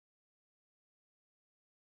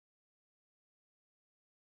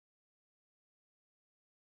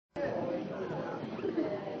I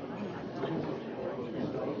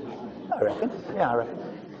reckon. Yeah, I reckon.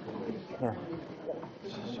 Yeah.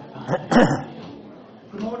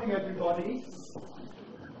 Good morning, everybody.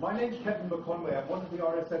 My name's Kevin McConway. I'm one of the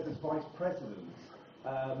RSS's vice presidents.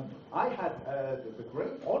 I had the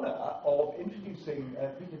great honour of introducing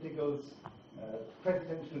Peter Diggle's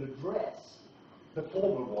presidential address, the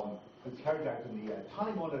formal one, that's carried out in the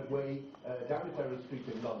time-honoured way down at Errol Street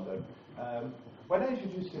in London. When I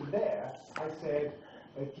introduced him there, I said,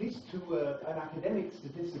 at least to an academic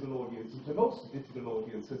statistical audience, and to most statistical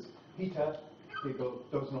audiences, Peter Diggle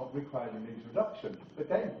does not require an introduction. But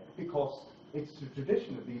then, because it's the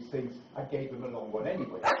tradition of these things, I gave him a long one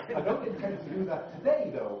anyway. I don't intend to do that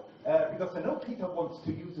today, though, because I know Peter wants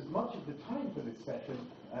to use as much of the time for this session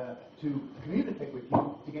to communicate with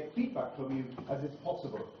you, to get feedback from you as is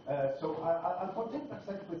possible. So I'll continue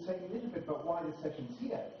with saying a little bit about why this session's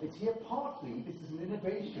here. It's here partly, this is an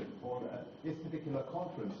innovation for this particular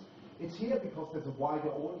conference. It's here because there's a wider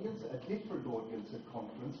audience, a different audience at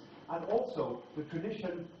conference, and also the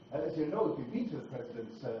tradition, as you know, if you've been to the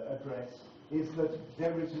President's address, is that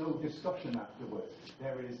there is no discussion afterwards.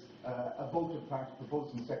 There is a vote of thanks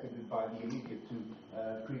proposed and seconded by the immediate two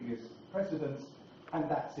previous presidents, and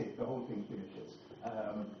that's it, the whole thing finishes.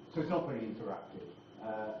 So it's not very interactive.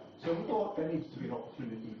 So we thought there needs to be an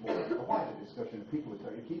opportunity for a wider discussion. People were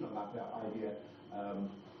very keen on that idea.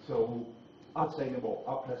 So I'll say no more.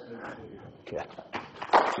 Our President will Okay.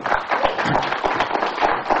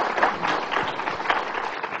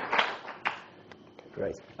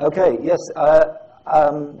 Great. Okay, yes,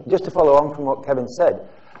 just to follow on from what Kevin said,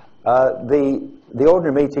 the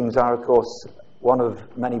ordinary meetings are, of course, one of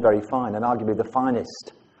many very fine, and arguably the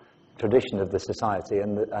finest tradition of the society,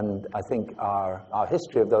 and I think our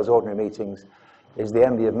history of those ordinary meetings is the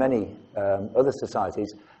envy of many other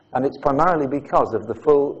societies, and it's primarily because of the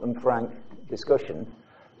full and frank discussion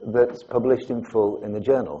that's published in full in the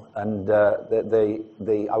journal. And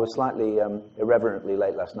I was slightly irreverently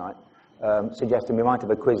late last night, suggesting we might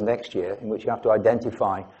have a quiz next year in which you have to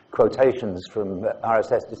identify quotations from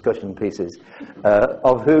RSS discussion pieces,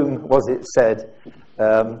 of whom was it said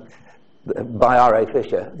by R.A.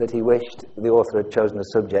 Fisher that he wished the author had chosen a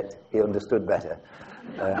subject he understood better.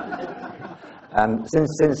 And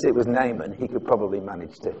since it was Naaman, he could probably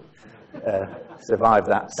manage to survive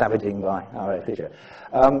that savaging by R.A. Fisher.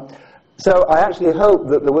 So I actually hope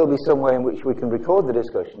that there will be some way in which we can record the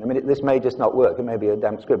discussion. I mean, this may just not work. It may be a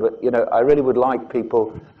damp script, but I really would like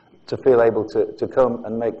people to feel able to come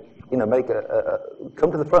and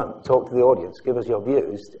come to the front, talk to the audience, give us your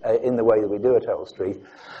views in the way that we do at Errol Street.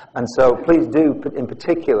 And so please do, in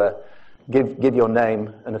particular, give your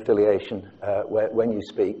name and affiliation when you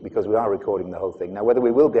speak, because we are recording the whole thing. Now,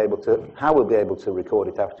 how we'll be able to record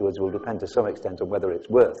it afterwards will depend to some extent on whether it's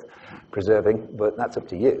worth preserving, but that's up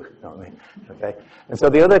to you. You know what I mean? Okay. And so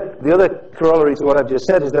the other corollary to what I've just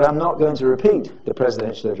said is that I'm not going to repeat the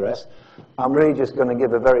presidential address. I'm really just going to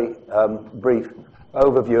give a very brief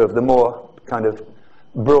overview of the more kind of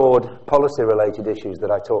broad policy-related issues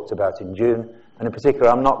that I talked about in June. And in particular,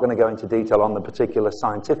 I'm not going to go into detail on the particular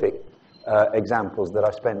scientific examples that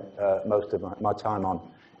I spent most of my time on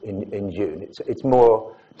in June. It's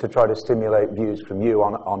more to try to stimulate views from you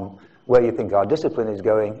on where you think our discipline is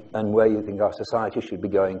going and where you think our society should be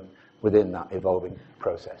going within that evolving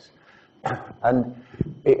process. And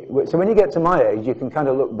so when you get to my age, you can kind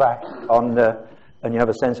of look back on, and you have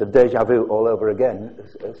a sense of deja vu all over again.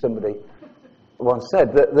 As somebody once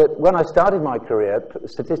said, that when I started my career,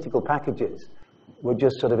 statistical packages were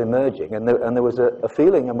just sort of emerging, and there was a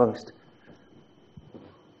feeling amongst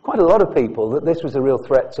quite a lot of people that this was a real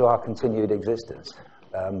threat to our continued existence.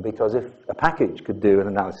 Because if a package could do an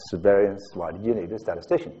analysis of variance, why did you need a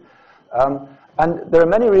statistician? And there are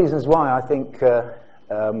many reasons why I think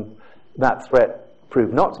that threat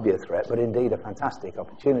proved not to be a threat, but indeed a fantastic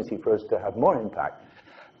opportunity for us to have more impact.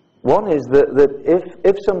 One is that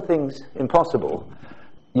if something's impossible,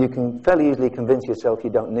 you can fairly easily convince yourself you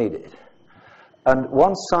don't need it. And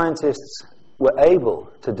once scientists were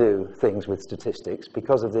able to do things with statistics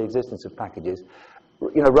because of the existence of packages,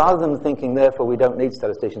 rather than thinking, therefore, we don't need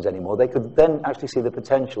statisticians anymore, they could then actually see the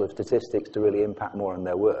potential of statistics to really impact more on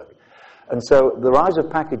their work. And so the rise of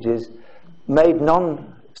packages made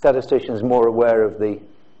non-statisticians more aware of the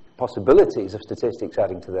possibilities of statistics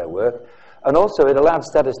adding to their work, and also it allowed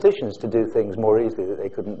statisticians to do things more easily that they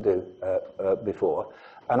couldn't do before.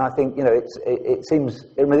 And I think, it seems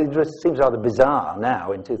rather bizarre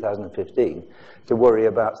now in 2015 to worry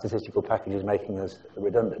about statistical packages making us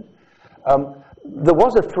redundant. There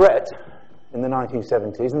was a threat in the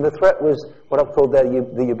 1970s, and the threat was what I've called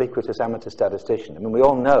the ubiquitous amateur statistician. I mean, we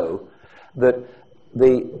all know that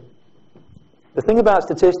the thing about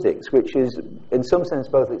statistics, which is in some sense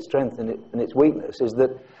both its strength and its weakness, is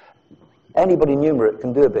that anybody numerate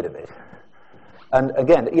can do a bit of it. And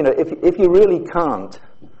again, you know, if you really can't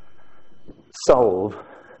solve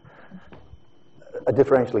a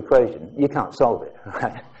differential equation, you can't solve it,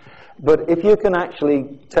 right? But if you can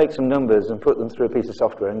actually take some numbers and put them through a piece of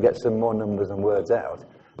software and get some more numbers and words out,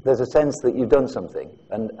 there's a sense that you've done something.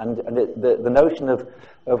 And the notion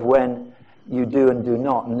of when you do and do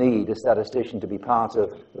not need a statistician to be part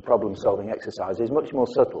of the problem-solving exercise is much more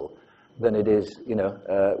subtle than it is, you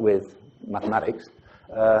know, with mathematics.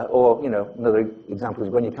 Or, you know, another example is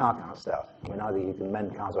when your car can't start. I mean, either you can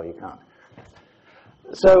mend cars or you can't.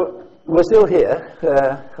 So we're still here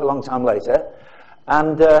a long time later.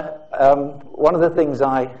 And one of the things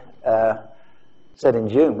I said in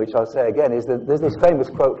June, which I'll say again, is that there's this famous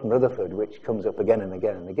quote from Rutherford, which comes up again and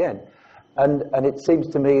again and again. And it seems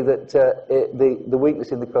to me that the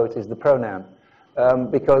weakness in the quote is the pronoun,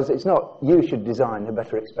 because it's not you should design a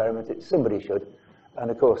better experiment, it's somebody should. And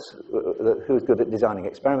of course, who's good at designing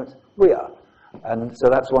experiments? We are. And so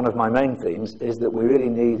that's one of my main themes, is that we really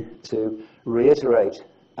need to reiterate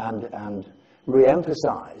and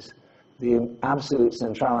re-emphasize the absolute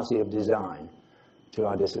centrality of design to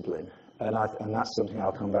our discipline. And that's something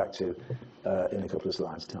I'll come back to in a couple of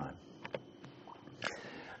slides' time.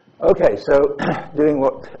 Okay, so doing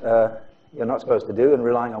what you're not supposed to do and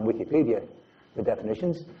relying on Wikipedia for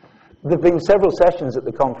definitions. There have been several sessions at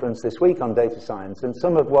the conference this week on data science, and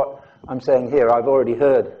some of what I'm saying here I've already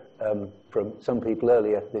heard from some people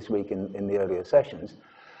earlier this week in the earlier sessions.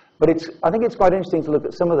 But I think it's quite interesting to look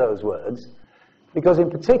at some of those words, because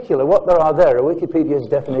in particular what there are Wikipedia's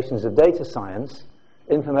definitions of data science,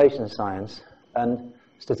 information science, and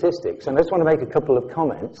statistics. And I just want to make a couple of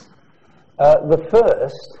comments. The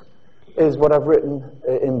first is what I've written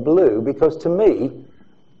in blue, because to me,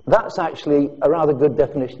 that's actually a rather good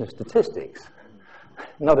definition of statistics,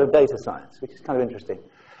 not of data science, which is kind of interesting.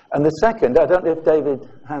 And the second, I don't know if David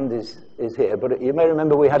Hand is here, but you may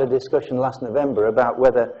remember we had a discussion last November about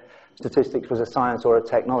whether statistics was a science or a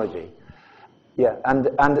technology. Yeah, and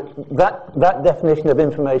that definition of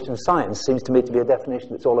information science seems to me to be a definition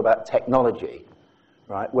that's all about technology,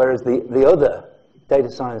 right? Whereas the other, data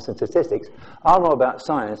science and statistics, are more about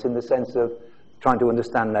science in the sense of trying to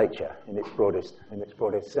understand nature in its broadest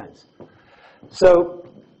sense. So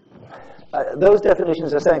those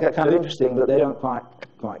definitions I think are kind of interesting, but they don't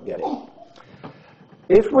quite get it.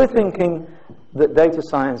 If we're thinking that data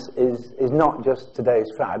science is not just today's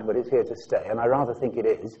fad, but it's here to stay, and I rather think it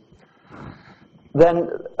is, then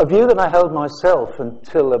a view that I held myself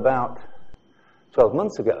until about 12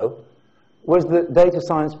 months ago was that data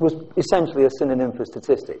science was essentially a synonym for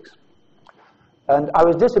statistics. And I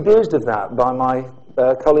was disabused of that by my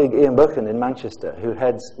colleague Ian Buchan in Manchester, who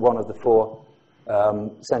heads one of the four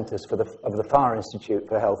centres of the Farr Institute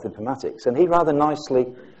for Health Informatics. And he rather nicely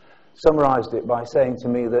summarised it by saying to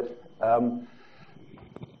me that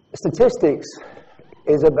statistics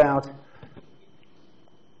is about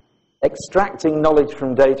extracting knowledge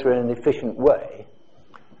from data in an efficient way,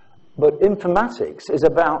 but informatics is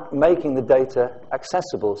about making the data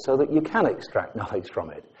accessible so that you can extract knowledge from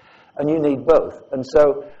it. And you need both. And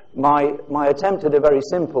so my attempt at a very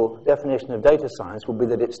simple definition of data science would be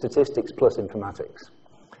that it's statistics plus informatics.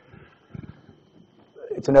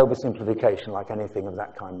 It's an oversimplification, like anything of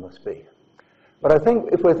that kind must be. But I think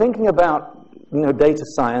if we're thinking about data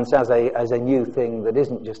science as a new thing that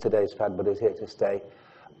isn't just today's fad but is here to stay,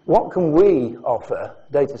 what can we offer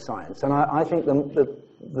data science? And I think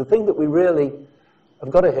the thing that we really have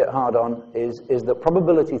got to hit hard on is that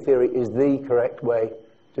probability theory is the correct way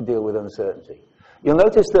to deal with uncertainty. You'll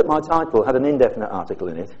notice that my title had an indefinite article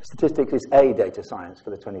in it. Statistics is a data science for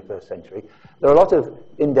the 21st century. There are a lot of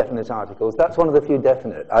indefinite articles. That's one of the few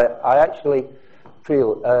definite. I actually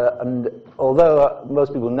feel, and although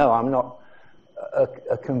most people know I'm not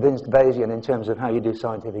a convinced Bayesian in terms of how you do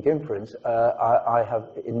scientific inference, I have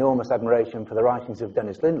enormous admiration for the writings of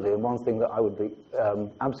Dennis Lindley, and one thing that I would be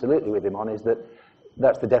absolutely with him on is that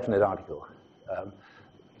that's the definite article.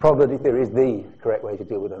 Probability theory is the correct way to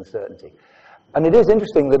deal with uncertainty. And it is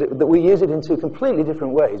interesting that we use it in two completely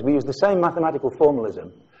different ways. We use the same mathematical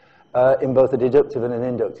formalism in both a deductive and an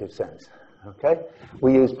inductive sense. Okay?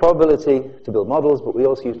 We use probability to build models, but we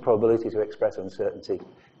also use probability to express uncertainty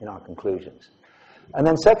in our conclusions. And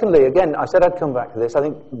then secondly, again, I said I'd come back to this, I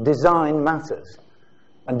think design matters.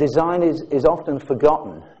 And design is often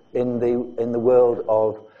forgotten in the world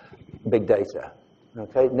of big data.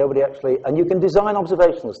 Okay? Nobody actually, and you can design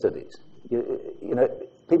observational studies. You know,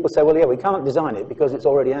 people say, well, yeah, we can't design it because it's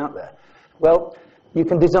already out there. Well, you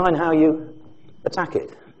can design how you attack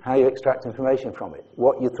it, how you extract information from it,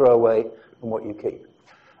 what you throw away and what you keep.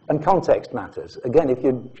 And context matters. Again, if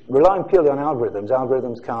you're relying purely on algorithms,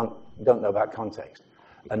 algorithms don't know about context.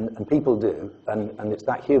 And people do, and it's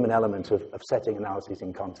that human element of setting analysis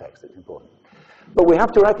in context that's important. But we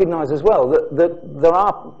have to recognize as well that there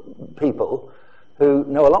are people who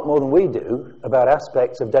know a lot more than we do about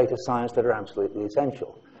aspects of data science that are absolutely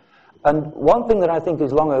essential. And one thing that I think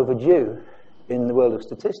is long overdue in the world of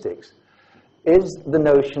statistics is the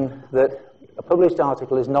notion that a published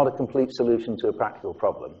article is not a complete solution to a practical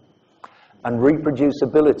problem. And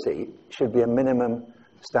reproducibility should be a minimum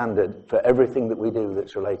standard for everything that we do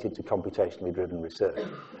that's related to computationally driven research.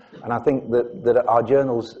 And I think that our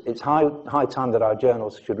journals, it's high time that our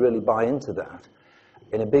journals should really buy into that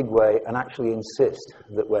in a big way and actually insist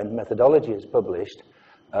that when methodology is published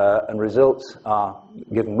and results are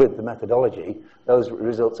given with the methodology, those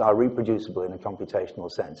results are reproducible in a computational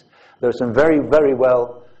sense. There are some very, very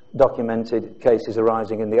well documented cases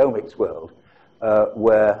arising in the omics world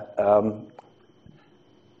where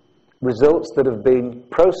results that have been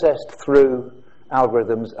processed through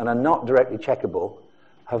algorithms and are not directly checkable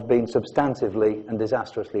have been substantively and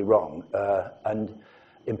disastrously wrong. And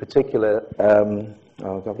in particular,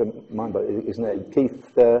 I've got mind, but isn't it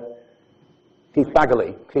Keith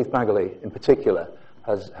Baggerly in particular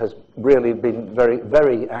has really been very,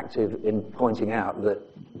 very active in pointing out that,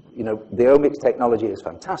 you know, the omics technology is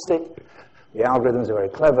fantastic, the algorithms are very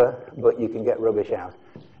clever, but you can get rubbish out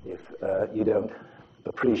if you don't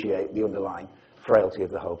appreciate the underlying frailty of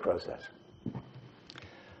the whole process.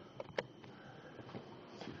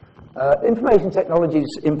 Information technology's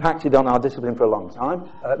impacted on our discipline for a long time.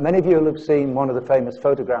 Many of you will have seen one of the famous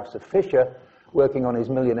photographs of Fisher working on his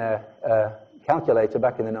millionaire calculator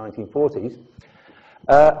back in the 1940s.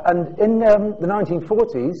 And in the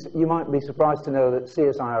 1940s, you might be surprised to know that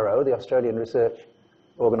CSIRO, the Australian Research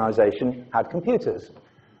Organisation, had computers.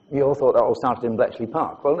 You all thought that all started in Bletchley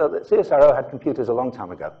Park. Well, no, the CSIRO had computers a long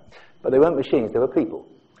time ago, but they weren't machines, they were people.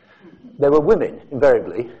 They were women,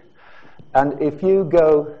 invariably. And if you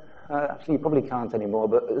go, actually you probably can't anymore,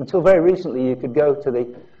 but until very recently you could go to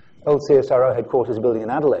the old CSIRO headquarters building in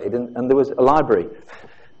Adelaide, and there was a library.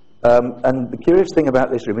 And the curious thing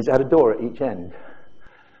about this room is it had a door at each end.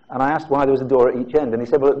 And I asked why there was a door at each end, and he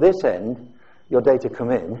said, well, at this end, your data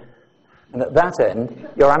come in, and at that end,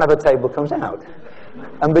 your ANAVA table comes out.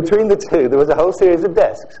 And between the two, there was a whole series of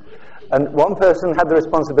desks. And one person had the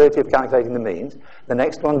responsibility of calculating the means, the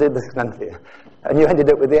next one did the standard, and you ended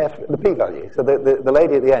up with the p-value. So the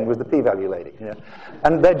lady at the end was the p-value lady. You know?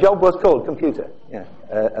 And their job was called computer,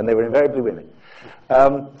 and they were invariably women.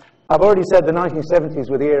 I've already said the 1970s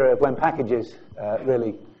were the era of when packages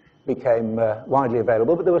really became widely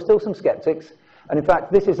available, but there were still some skeptics. And in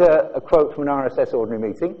fact, this is a quote from an RSS ordinary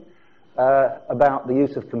meeting about the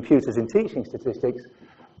use of computers in teaching statistics.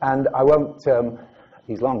 And I won't,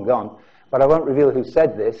 he's long gone, but I won't reveal who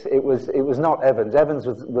said this. It was not Evans. Evans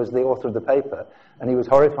was the author of the paper, and he was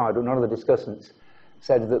horrified when one of the discussants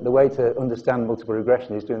said that the way to understand multiple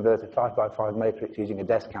regression is to invert a 5x5 matrix using a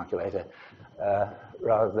desk calculator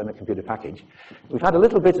rather than a computer package. We've had a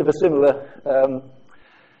little bit of a similar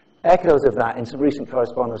echoes of that in some recent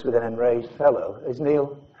correspondence with an enraged fellow. Is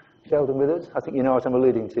Neil Sheldon with us? I think you know what I'm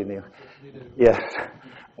alluding to, Neil. Yes.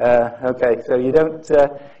 Okay, so you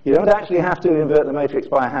don't actually have to invert the matrix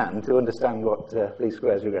by hand to understand what least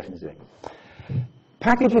squares regression is doing.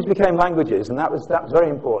 Packages became languages, and that was very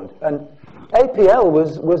important. And APL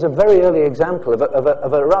was a very early example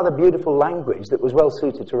of a rather beautiful language that was well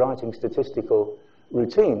suited to writing statistical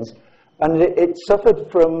routines. And it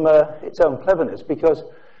suffered from its own cleverness because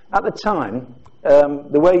at the time,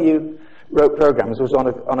 the way you wrote programs was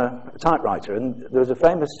on a typewriter, and there was a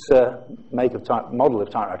famous model of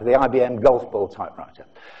typewriter, the IBM golf ball typewriter.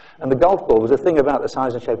 And the golf ball was a thing about the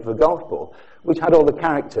size and shape of a golf ball, which had all the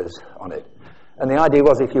characters on it. And the idea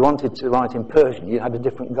was if you wanted to write in Persian, you had a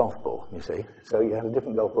different golf ball, you see. So you had a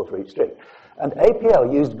different golf ball for each string. And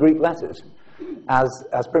APL used Greek letters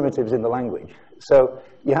as primitives in the language. So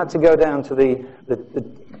you had to go down to the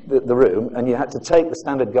room, and you had to take the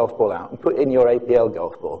standard golf ball out and put in your APL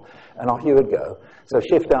golf ball, and off you would go. So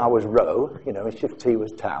Shift R was row, and Shift T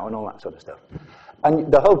was tau, and all that sort of stuff.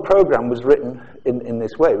 And the whole program was written in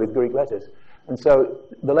this way with Greek letters. And so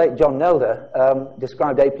the late John Nelder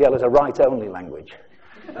described APL as a write-only language,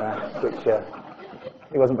 which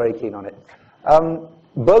he wasn't very keen on it.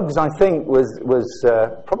 Bugs, I think, was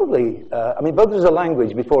probably. Bugs was a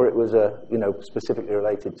language before it was specifically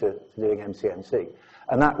related to doing MCMC,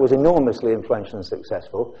 And that was enormously influential and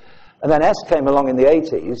successful. And then S came along in the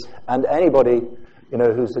 80s, and anybody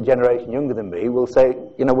who's a generation younger than me will say,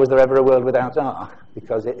 was there ever a world without R?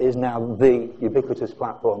 Because it is now the ubiquitous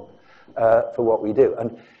platform for what we do.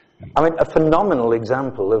 And I mean, a phenomenal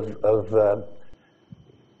example of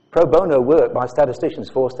pro bono work by statisticians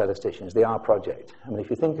for statisticians, the R project. I mean, if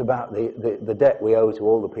you think about the debt we owe to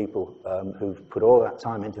all the people who've put all that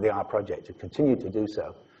time into the R project to continue to do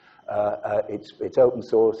so, it's open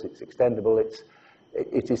source, it's extendable,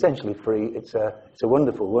 it's essentially free. It's a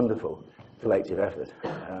wonderful, wonderful collective effort.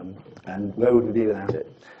 And where would we be without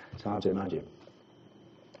it? It's hard to imagine.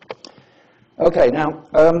 Okay, now,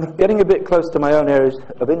 getting a bit close to my own areas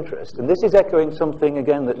of interest, and this is echoing something,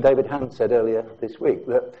 again, that David Hand said earlier this week,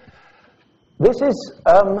 that this is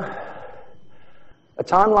a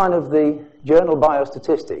timeline of the journal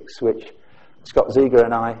Biostatistics, which Scott Ziegler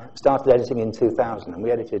and I started editing in 2000, and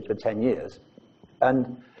we edited for 10 years.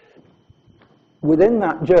 And within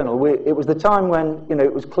that journal, it was the time when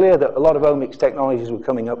it was clear that a lot of omics technologies were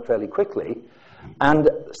coming up fairly quickly, and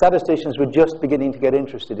statisticians were just beginning to get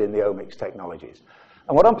interested in the omics technologies.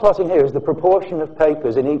 And what I'm plotting here is the proportion of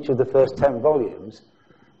papers in each of the first 10 volumes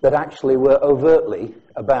that actually were overtly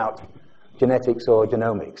about genetics or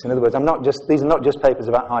genomics. In other words, these are not just papers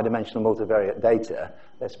about high-dimensional multivariate data.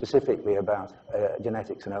 They're specifically about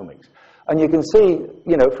genetics and omics. And you can see,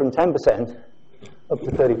 from 10% up to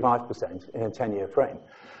 35% in a 10-year frame.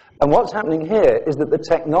 And what's happening here is that the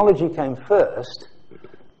technology came first,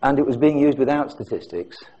 and it was being used without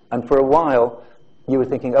statistics. And for a while, you were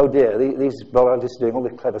thinking, oh dear, these biologists are doing all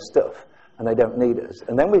this clever stuff, and they don't need us.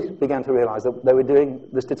 And then we began to realize that they were doing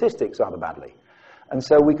the statistics rather badly. And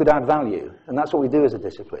so we could add value, and that's what we do as a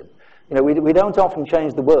discipline. We don't often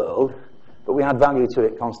change the world, but we add value to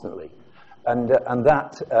it constantly. And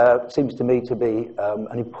that seems to me to be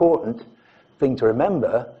an important thing to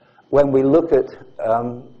remember when we look at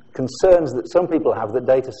concerns that some people have that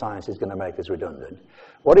data science is going to make us redundant.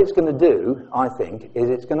 What it's going to do, I think, is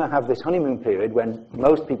it's going to have this honeymoon period when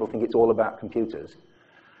most people think it's all about computers.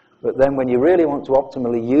 But then when you really want to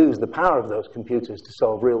optimally use the power of those computers to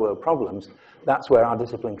solve real-world problems, that's where our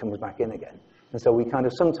discipline comes back in again. And so we kind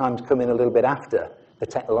of sometimes come in a little bit after the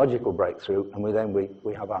technological breakthrough, and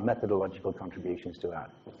we have our methodological contributions to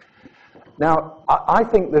that. Now, I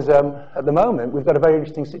think there's, at the moment, we've got a very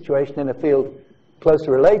interesting situation in a field closely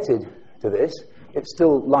related to this. It's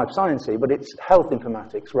still life sciencey, but it's health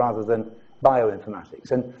informatics rather than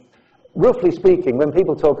bioinformatics. And roughly speaking, when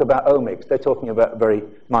people talk about omics, they're talking about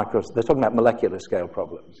they're talking about molecular scale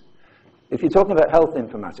problems. If you're talking about health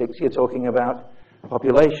informatics, you're talking about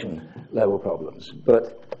population level problems.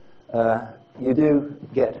 But you do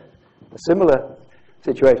get a similar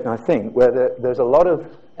situation, I think, where there's a lot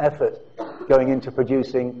of effort going into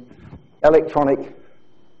producing electronic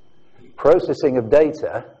processing of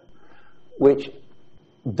data which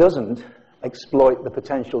doesn't exploit the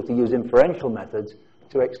potential to use inferential methods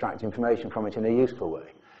to extract information from it in a useful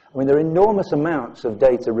way. I mean, there are enormous amounts of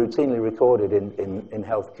data routinely recorded in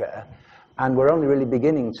healthcare, and we're only really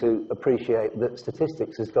beginning to appreciate that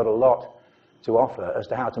statistics has got a lot to offer as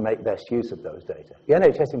to how to make best use of those data. The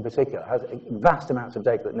NHS in particular has vast amounts of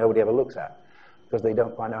data that nobody ever looks at because they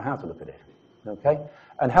don't quite know how to look at it. Okay?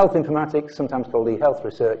 And health informatics, sometimes called e-health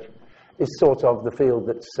research, is sort of the field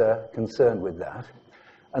that's concerned with that.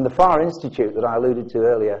 And the FAR Institute that I alluded to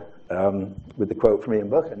earlier with the quote from Ian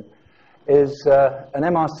Buchan is an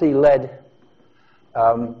MRC-led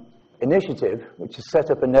initiative which has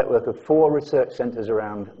set up a network of 4 research centres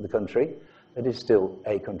around the country. It is still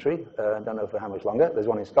a country, I don't know for how much longer. There's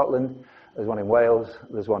one in Scotland, there's one in Wales,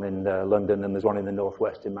 there's one in London, and there's one in the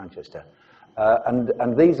northwest in Manchester.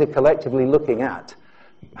 And these are collectively looking at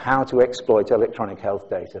how to exploit electronic health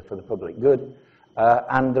data for the public good.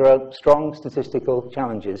 And there are strong statistical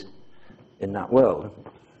challenges in that world.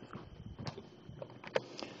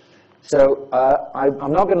 So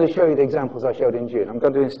I'm not going to show you the examples I showed in June. I'm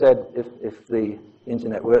going to instead, if the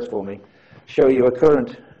internet works for me, show you a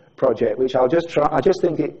current project, which I'll just try. I just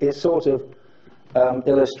think it sort of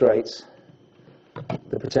illustrates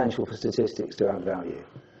the potential for statistics to add value.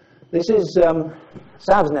 This is,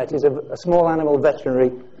 SAVSNet is a small animal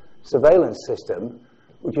veterinary surveillance system,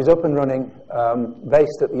 which is up and running,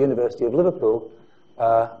 based at the University of Liverpool.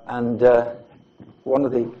 And one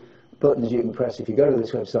of the buttons you can press if you go to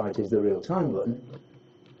this website is the real-time button.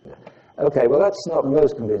 Okay, well, that's not the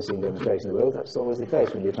most convincing demonstration in the world. That's always the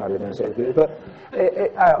case when you try to demonstrate it. But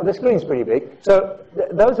the screen's pretty big. So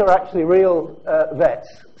those are actually real vets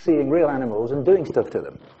seeing real animals and doing stuff to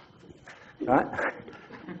them. Right?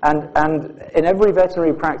 And in every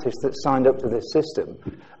veterinary practice that's signed up to this system,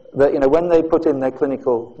 that, when they put in their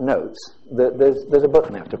clinical notes, there's a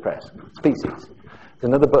button they have to press, species. There's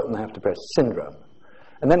another button they have to press, syndrome.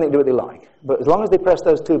 And then they can do what they like. But as long as they press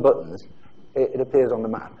those two buttons, it appears on the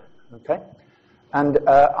map, okay? And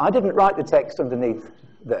I didn't write the text underneath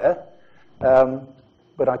there,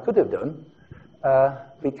 but I could have done,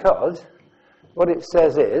 because what it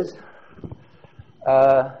says is,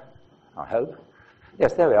 I hope,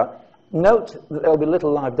 yes, there we are. Note that there will be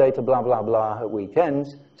little live data, blah, blah, blah, at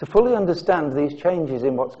weekends. To fully understand these changes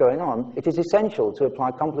in what's going on, it is essential to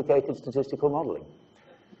apply complicated statistical modeling.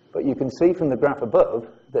 But you can see from the graph above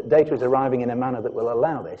that data is arriving in a manner that will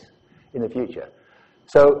allow this in the future.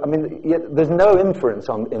 So, I mean, there's no inference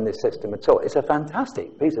in this system at all. It's a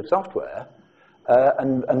fantastic piece of software,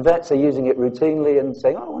 and vets are using it routinely and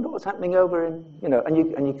saying, oh, I wonder what's happening over in, and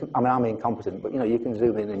you can, I mean, I'm incompetent, but, you can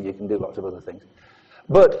zoom in and you can do lots of other things.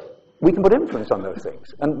 But we can put inference on those things.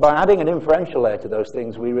 And by adding an inferential layer to those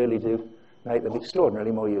things, we really do make them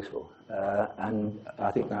extraordinarily more useful. And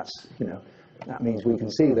I think that's, that means we can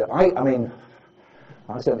see that, I mean,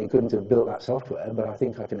 I certainly couldn't have built that software, but I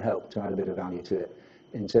think I can help to add a bit of value to it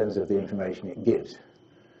in terms of the information it gives.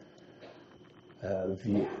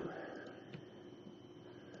 View.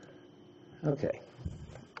 Okay.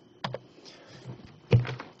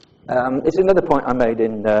 It's another point I made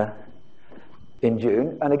in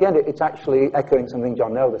June, and again, it's actually echoing something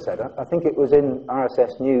John Nelder said. I think it was in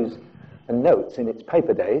RSS News and Notes in its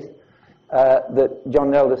paper days that John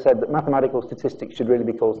Nelder said that mathematical statistics should really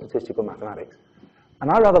be called statistical mathematics. And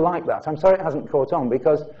I rather like that. I'm sorry it hasn't caught on,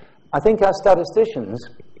 because I think as statisticians,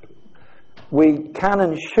 we can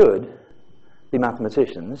and should be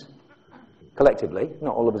mathematicians, collectively,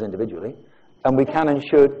 not all of us individually, and we can and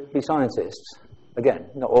should be scientists. Again,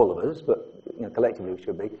 not all of us, but collectively we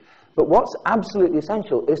should be. But what's absolutely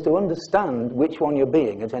essential is to understand which one you're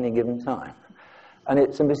being at any given time. And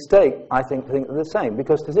it's a mistake, I think, to think they're the same,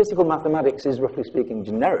 because statistical mathematics is, roughly speaking,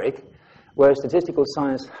 generic, whereas statistical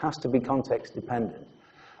science has to be context-dependent.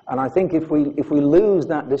 And I think if we lose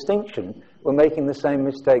that distinction, we're making the same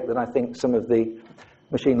mistake that I think some of the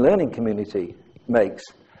machine learning community makes,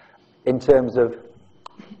 in terms of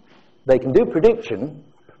they can do prediction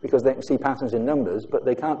because they can see patterns in numbers, but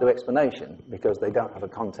they can't do explanation because they don't have a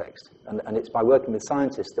context. And it's by working with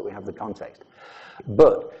scientists that we have the context.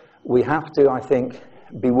 But we have to, I think,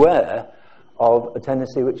 beware of a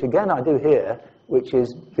tendency, which again I do here, which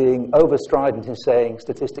is being overstrident in saying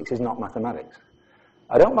statistics is not mathematics.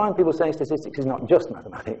 I don't mind people saying statistics is not just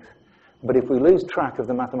mathematics, but if we lose track of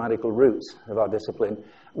the mathematical roots of our discipline,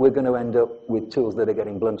 we're going to end up with tools that are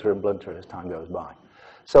getting blunter and blunter as time goes by.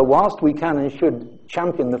 So whilst we can and should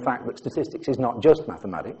champion the fact that statistics is not just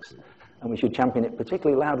mathematics, and we should champion it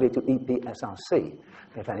particularly loudly to EPSRC,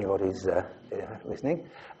 if anybody's listening,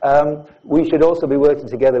 we should also be working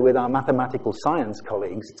together with our mathematical science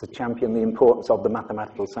colleagues to champion the importance of the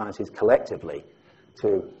mathematical sciences collectively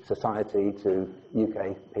to society, to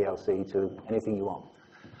UK PLC, to anything you want.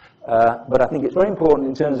 But I think it's very important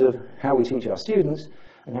in terms of how we teach our students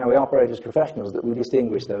and how we operate as professionals that we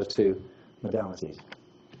distinguish those two modalities.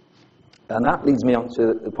 And that leads me on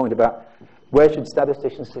to the point about where should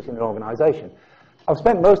statisticians sit in an organisation. I've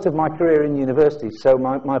spent most of my career in universities, so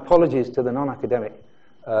my apologies to the non-academic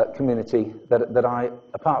community that I,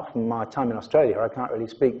 apart from my time in Australia, I can't really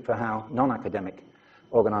speak for how non-academic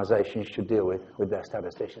organisations should deal with their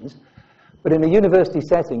statisticians. But in a university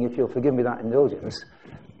setting, if you'll forgive me that indulgence,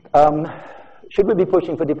 should we be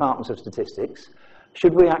pushing for departments of statistics?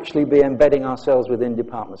 Should we actually be embedding ourselves within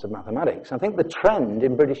departments of mathematics? I think the trend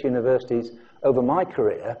in British universities over my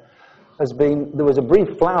career has been, there was a brief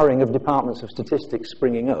flowering of departments of statistics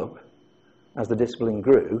springing up as the discipline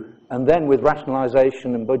grew, and then with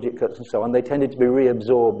rationalisation and budget cuts and so on, they tended to be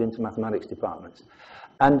reabsorbed into mathematics departments.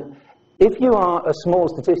 And if you are a small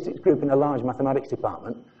statistics group in a large mathematics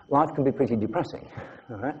department, life can be pretty depressing.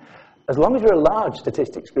 All right? As long as you're a large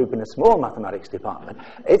statistics group in a small mathematics department,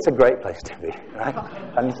 it's a great place to be, right?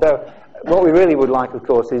 And so what we really would like, of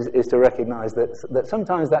course, is to recognise that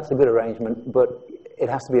sometimes that's a good arrangement, but it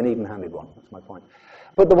has to be an even-handed one. That's my point.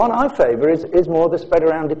 But the one I favour is more the spread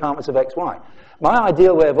around departments of XY. My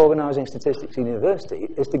ideal way of organising statistics in university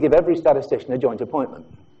is to give every statistician a joint appointment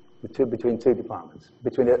between two departments,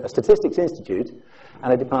 between a statistics institute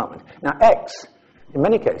and a department. Now, X, in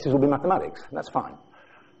many cases, will be mathematics. That's fine.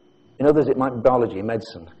 In others, it might be biology,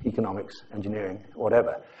 medicine, economics, engineering,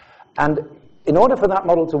 whatever. And in order for that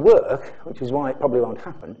model to work, which is why it probably won't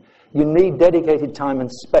happen, you need dedicated time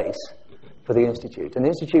and space for the institute. An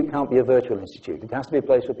institute can't be a virtual institute. It has to be a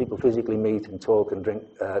place where people physically meet and talk and drink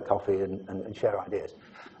coffee and share ideas.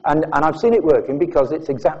 And I've seen it working because it's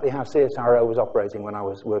exactly how CSIRO was operating when I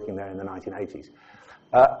was working there in the 1980s.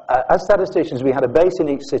 As statisticians, we had a base in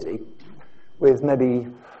each city with maybe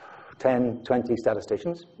 10, 20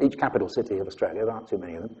 statisticians, each capital city of Australia. There aren't too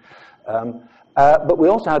many of them. But we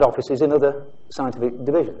also had offices in other scientific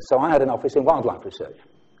divisions. So I had an office in wildlife research.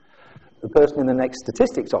 The person in the next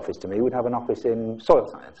statistics office to me would have an office in soil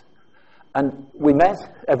science. And we met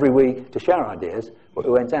every week to share ideas, but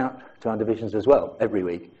we went out to our divisions as well every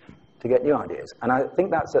week to get new ideas. And I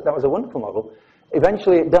think that was a wonderful model.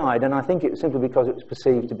 Eventually it died, and I think it was simply because it was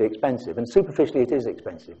perceived to be expensive. And superficially it is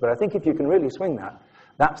expensive. But I think if you can really swing that,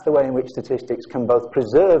 that's the way in which statistics can both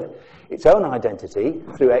preserve its own identity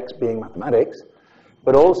through X being mathematics,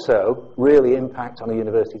 but also really impact on the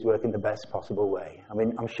university's work in the best possible way. I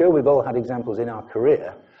mean, I'm sure we've all had examples in our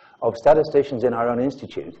career of statisticians in our own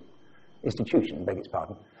institution, beg its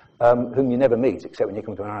pardon, whom you never meet except when you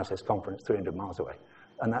come to an RSS conference 300 miles away.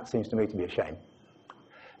 And that seems to me to be a shame.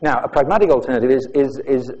 Now, a pragmatic alternative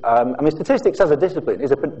I mean, statistics as a discipline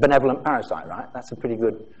is a benevolent parasite, right? That's a pretty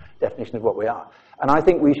good definition of what we are. And I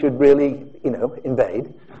think we should really,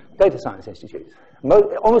 invade data science institutes.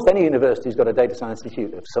 Almost any university's got a data science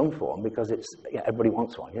institute of some form because everybody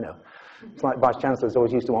wants one, It's like vice chancellors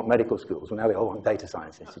always used to want medical schools, well now they all want data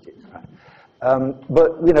science institutes, right?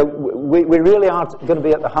 But, we really are going to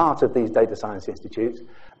be at the heart of these data science institutes,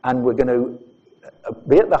 and we're going to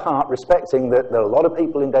be at the heart respecting that there are a lot of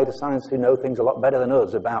people in data science who know things a lot better than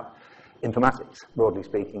us about informatics, broadly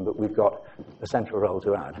speaking, but we've got a central role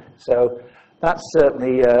to add. So that's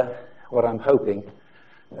certainly what I'm hoping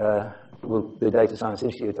the Data Science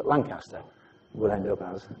Institute at Lancaster will end up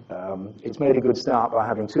as. It's made a good start by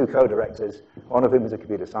having two co-directors, one of whom is a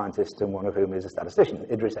computer scientist and one of whom is a statistician,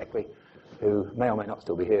 Idris Ekwi, who may or may not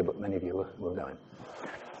still be here, but many of you will know him.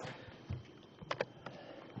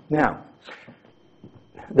 Now,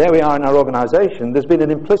 there we are in our organisation. There's been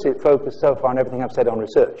an implicit focus so far on everything I've said on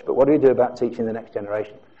research, but what do we do about teaching the next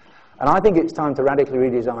generation? And I think it's time to radically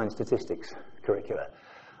redesign statistics curricula.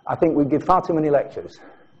 I think we give far too many lectures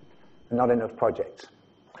and not enough projects.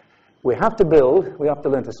 We have to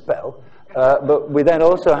learn to spell, but we then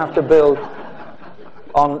also have to build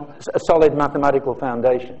on a solid mathematical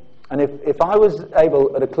foundation. And if I was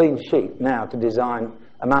able, at a clean sheet now, to design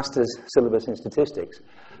a master's syllabus in statistics,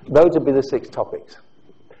 those would be the 6 topics.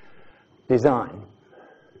 Design,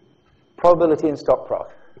 probability and stock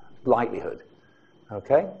proc, likelihood,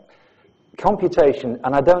 okay? Computation,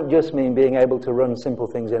 and I don't just mean being able to run simple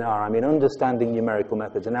things in R, I mean understanding numerical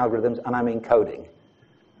methods and algorithms, and I mean coding,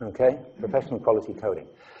 okay? Professional quality coding.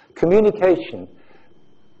 Communication,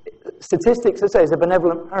 statistics, as I say, is a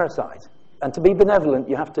benevolent parasite, and to be benevolent,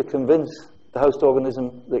 you have to convince the host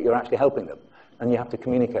organism that you're actually helping them, and you have to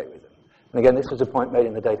communicate with them. And again, this was a point made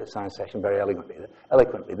in the data science session very eloquently,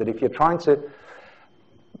 that if you're trying to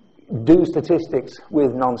do statistics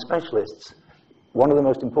with non-specialists, one of the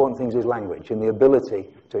most important things is language and the ability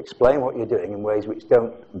to explain what you're doing in ways which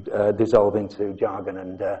don't dissolve into jargon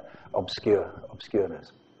and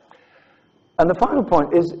obscureness. And the final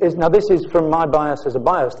point is now this is from my bias as a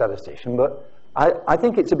biostatistician, but I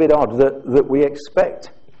think it's a bit odd that we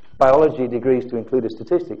expect biology degrees to include a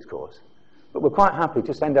statistics course. But we're quite happy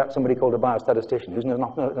to send out somebody called a biostatistician who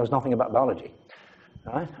knows nothing about biology.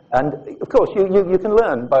 Right? And of course, you can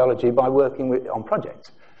learn biology by working on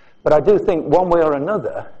projects. But I do think one way or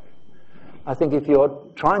another, I think if you're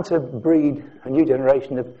trying to breed a new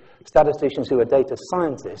generation of statisticians who are data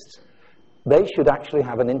scientists, they should actually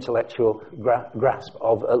have an intellectual grasp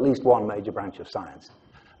of at least one major branch of science.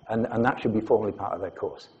 And that should be formally part of their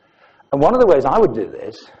course. And one of the ways I would do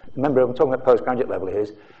this, remember I'm talking about postgraduate level here,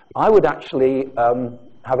 is I would actually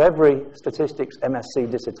have every statistics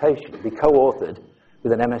MSc dissertation be co-authored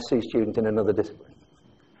with an MSc student in another discipline.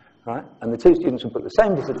 Right? And the 2 students would put the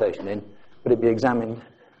same dissertation in, but it'd be examined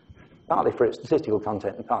partly for its statistical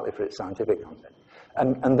content and partly for its scientific content.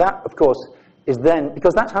 And that, of course, is then,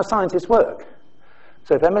 because that's how scientists work.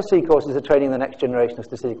 So if MSc courses are training the next generation of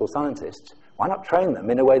statistical scientists, why not train them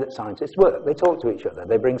in a way that scientists work? They talk to each other.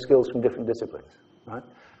 They bring skills from different disciplines. Right?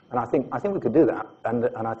 And I think we could do that, and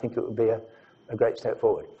I think it would be a great step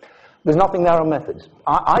forward. There's nothing there on methods.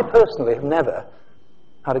 I personally have never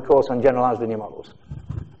had a course on generalized linear models,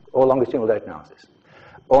 or longitudinal data analysis,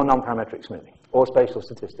 or non-parametric smoothing, or spatial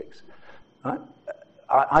statistics. Right?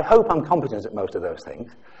 I hope I'm competent at most of those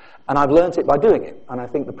things, and I've learned it by doing it. And I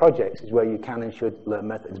think the projects is where you can and should learn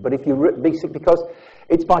methods. But if you because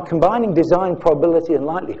it's by combining design, probability, and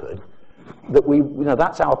likelihood that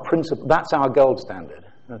that's our principle, that's our gold standard.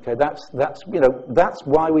 Okay, that's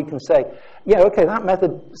why we can say, yeah, okay, that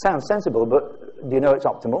method sounds sensible, but do you know it's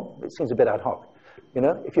optimal? It seems a bit ad hoc.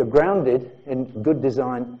 If you're grounded in good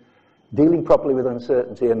design, dealing properly with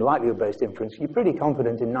uncertainty and likelihood-based inference, you're pretty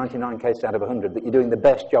confident in 99 cases out of 100 that you're doing the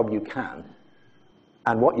best job you can.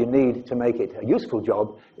 And what you need to make it a useful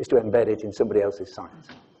job is to embed it in somebody else's science.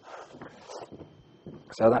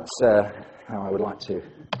 So that's how I would like to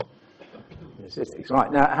statistics.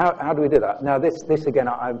 Right, now how do we do that? Now this again,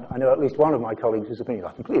 I know at least one of my colleagues whose opinion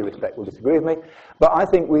I completely respect will disagree with me, but I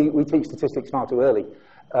think we teach statistics far too early.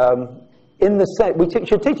 We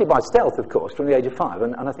should teach it by stealth, of course, from the age of 5,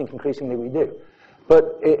 and I think increasingly we do.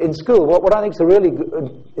 But in school, what I think is a really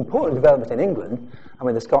important development in England, I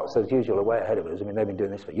mean, the Scots, as usual, are way ahead of us. I mean, they've been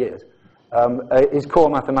doing this for years, is core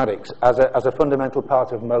mathematics as a fundamental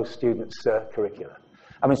part of most students' curricula.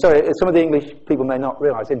 I mean, sorry, some of the English people may not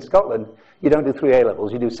realise, in Scotland, you don't do 3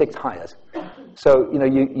 A-levels, you do 6 highers. So,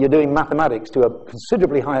 you're doing mathematics to a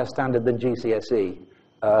considerably higher standard than GCSE,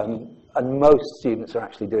 and most students are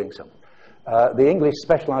actually doing so. The English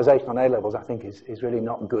specialisation on A-levels, I think, is really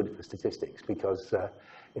not good for statistics because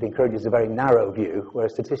it encourages a very narrow view,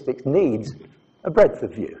 whereas statistics needs a breadth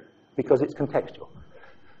of view because it's contextual.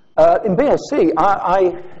 In BSc,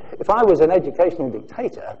 if I was an educational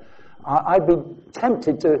dictator, I'd be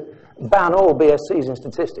tempted to ban all BScs in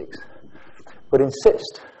statistics, but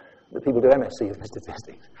insist that people do MScs in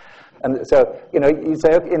statistics. And so, you'd say,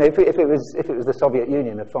 if it was the Soviet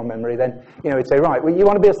Union of fond memory, then, you'd say, right, well, you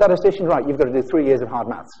want to be a statistician? Right, you've got to do 3 years of hard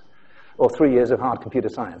maths, or 3 years of hard computer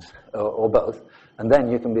science, or both, and then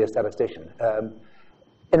you can be a statistician.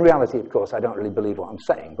 In reality, of course, I don't really believe what I'm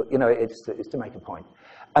saying, but, it's to make a point.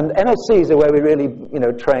 And MSCs are where we really,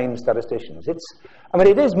 train statisticians. It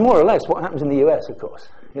is more or less what happens in the US, of course.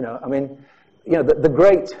 The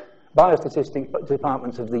great biostatistics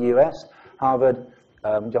departments of the US, Harvard,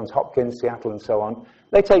 Johns Hopkins, Seattle, and so on,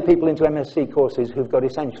 they take people into MSc courses who've got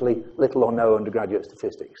essentially little or no undergraduate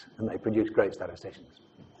statistics, and they produce great statisticians.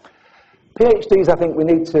 PhDs, I think we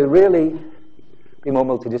need to really be more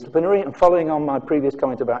multidisciplinary, and following on my previous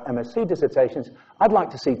comment about MSc dissertations, I'd like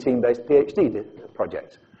to see team-based PhD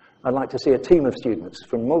projects. I'd like to see a team of students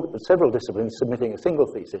from several disciplines submitting a single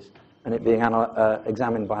thesis, and it being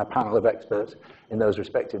examined by a panel of experts in those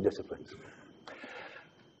respective disciplines.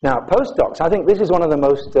 Now, postdocs, I think this is one of the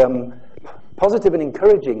most positive and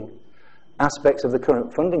encouraging aspects of the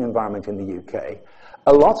current funding environment in the UK.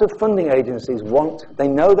 A lot of funding agencies they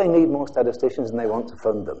know they need more statisticians and they want to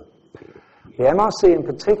fund them. The MRC in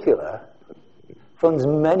particular funds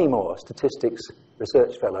many more statistics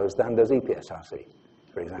research fellows than does EPSRC,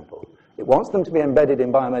 for example. It wants them to be embedded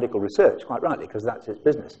in biomedical research, quite rightly, because that's its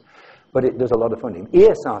business. But it does a lot of funding.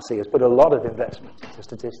 ESRC has put a lot of investment into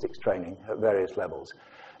statistics training at various levels.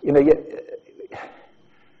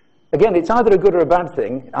 Again, it's either a good or a bad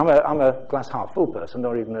thing. I'm a glass half full person,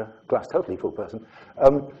 or even a glass totally full person.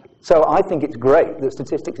 So I think it's great that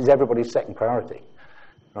statistics is everybody's second priority,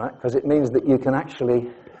 right? Because it means that you can actually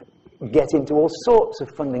get into all sorts of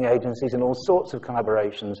funding agencies and all sorts of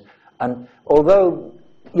collaborations. And although,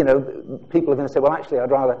 people are going to say, well, actually, I'd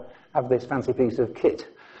rather have this fancy piece of kit,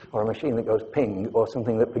 or a machine that goes ping, or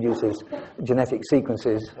something that produces genetic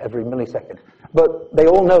sequences every millisecond. But they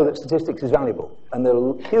all know that statistics is valuable, and there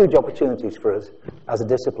are huge opportunities for us as a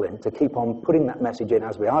discipline to keep on putting that message in,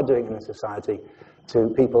 as we are doing in a society, to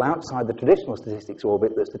people outside the traditional statistics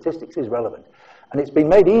orbit, that statistics is relevant. And it's been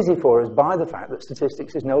made easy for us by the fact that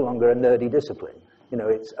statistics is no longer a nerdy discipline.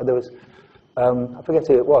 I forget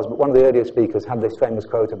who it was, but one of the earlier speakers had this famous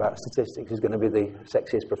quote about statistics is going to be the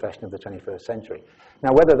sexiest profession of the 21st century.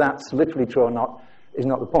 Now, whether that's literally true or not is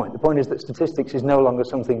not the point. The point is that statistics is no longer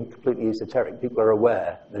something completely esoteric. People are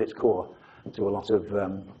aware that it's core to a lot of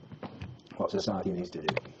what society needs to do.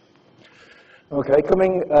 Okay,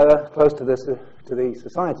 coming close to the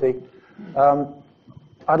society,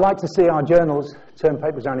 I'd like to see our journals turn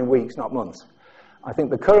papers around in weeks, not months. I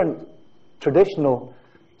think the current traditional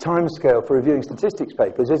timescale for reviewing statistics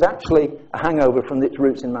papers is actually a hangover from its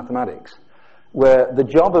roots in mathematics, where the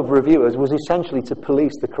job of reviewers was essentially to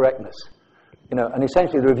police the correctness. And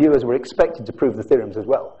essentially the reviewers were expected to prove the theorems as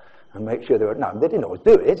well and make sure they didn't always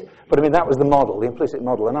do it, but that was the model, the implicit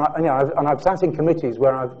model. And I've sat in committees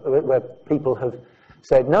where people have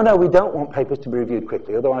said, no, we don't want papers to be reviewed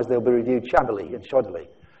quickly, otherwise they'll be reviewed shabbily and shoddily.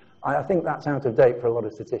 I think that's out of date for a lot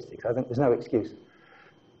of statistics. I think there's no excuse.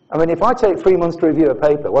 If I take 3 months to review a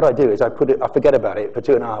paper, what I do is I forget about it for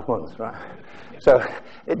 2.5 months, right? So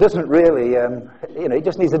it doesn't really, it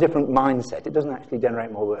just needs a different mindset. It doesn't actually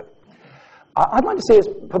generate more work. I'd like to see us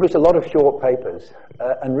publish a lot of short papers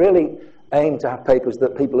and really aim to have papers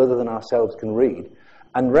that people other than ourselves can read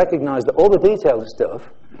and recognise that all the detailed stuff,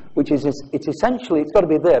 which is it's essentially, it's got to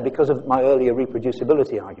be there because of my earlier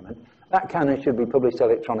reproducibility argument, that can and should be published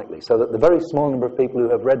electronically, so that the very small number of people who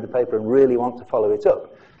have read the paper and really want to follow it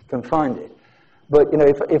up can find it. But, you know,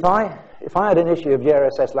 if I had an issue of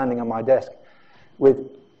JRSS landing on my desk with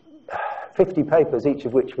 50 papers, each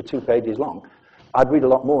of which were 2 pages long, I'd read a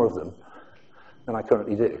lot more of them than I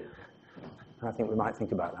currently do. And I think we might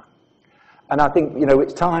think about that. And I think, you know,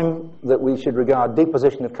 it's time that we should regard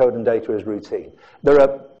deposition of code and data as routine. There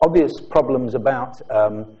are obvious problems about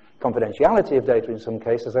confidentiality of data in some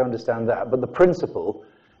cases, I understand that, but the principle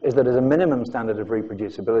is that as a minimum standard of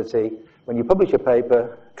reproducibility, when you publish a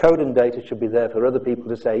paper, code and data should be there for other people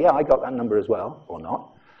to say, yeah, I got that number as well, or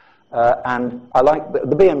not. And I like,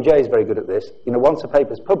 the BMJ is very good at this. You know, once a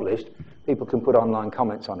paper's published, people can put online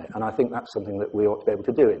comments on it, and I think that's something that we ought to be able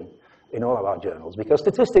to do in all of our journals, because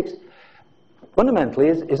statistics, fundamentally,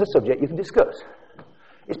 is a subject you can discuss.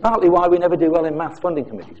 It's partly why we never do well in maths funding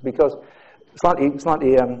committees, because slightly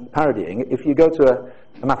parodying, if you go to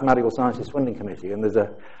a mathematical sciences funding committee and there's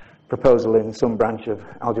a proposal in some branch of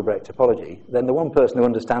algebraic topology, then the one person who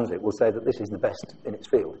understands it will say that this is the best in its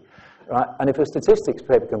field. Right? And if a statistics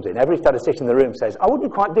paper comes in, every statistician in the room says, I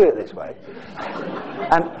wouldn't quite do it this way.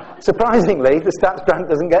 And surprisingly, the stats grant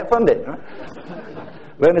doesn't get funded. Right?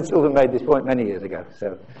 Leonard Silver made this point many years ago.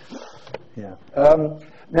 So, yeah.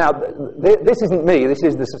 Now, this isn't me, this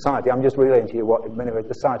is the society. I'm just relaying to you what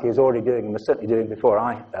the society is already doing and was certainly doing before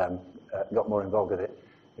I got more involved with it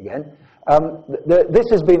again. This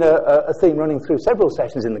has been a theme running through several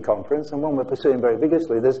sessions in the conference, and one we're pursuing very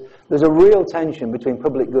vigorously. There's a real tension between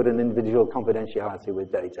public good and individual confidentiality with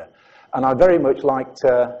data. And I very much liked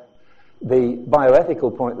the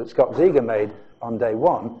bioethical point that Scott Ziega made on day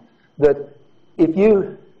one, that if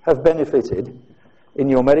you have benefited in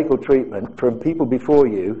your medical treatment from people before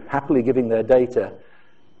you happily giving their data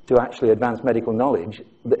to actually advance medical knowledge,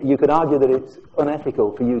 that you could argue that it's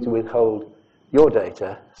unethical for you to withhold your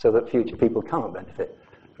data so that future people can't benefit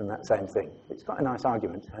from that same thing. It's quite a nice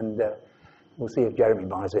argument, and we'll see if Jeremy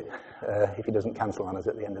buys it, if he doesn't cancel on us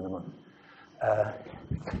at the end of the month.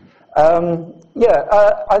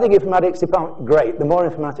 I think informatics department, great. The more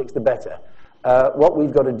informatics, the better. What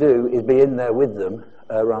we've got to do is be in there with them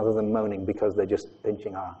rather than moaning because they're just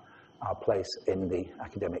pinching our place in the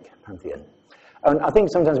academic pantheon. And I think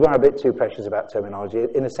sometimes we're a bit too precious about terminology.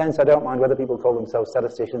 In a sense, I don't mind whether people call themselves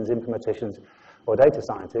statisticians, informaticians, or data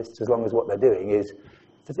scientists, as long as what they're doing is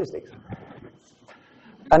statistics.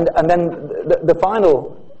 And then the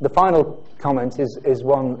final comment is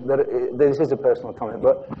one that, this is a personal comment,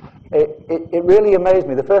 but it really amazed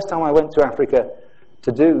me. The first time I went to Africa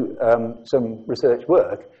to do some research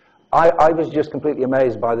work, I was just completely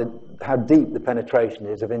amazed by how deep the penetration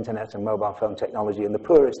is of internet and mobile phone technology in the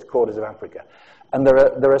poorest quarters of Africa. And there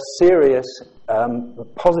are serious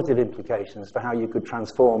positive implications for how you could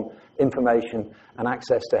transform information and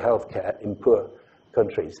access to healthcare in poor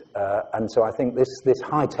countries. And so I think this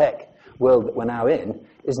high-tech world that we're now in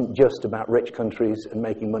isn't just about rich countries and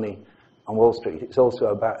making money on Wall Street. It's also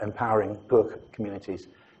about empowering poor communities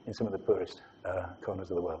in some of the poorest corners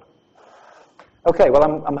of the world. Okay, well,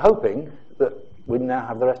 I'm hoping that we now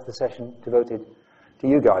have the rest of the session devoted to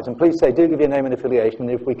you guys. And please say, do give your name and affiliation,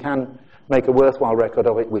 and if we can make a worthwhile record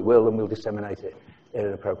of it, we will, and we'll disseminate it in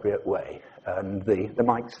an appropriate way. And the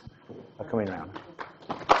mics are coming around.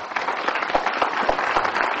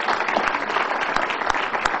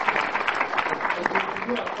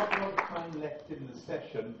 We have a couple of time left in the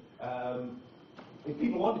session. If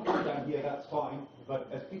people want to come down here, that's fine. But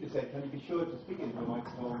as Peter said, can you be sure to speak into the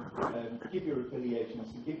microphone, give your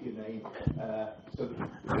affiliations, and give your name, so that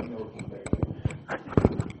we know who.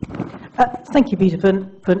 Thank you, Peter,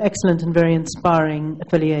 for an excellent and very inspiring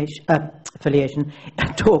affiliation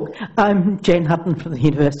talk. I'm Jane Hutton from the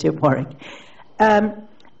University of Warwick. I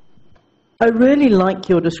really like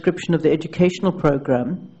your description of the educational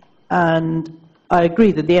program, and I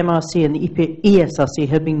agree that the MRC and the ESRC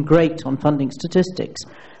have been great on funding statistics.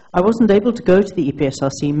 I wasn't able to go to the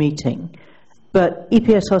EPSRC meeting, but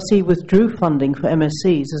EPSRC withdrew funding for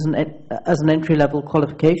MSCs as an entry-level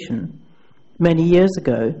qualification many years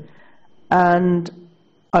ago, and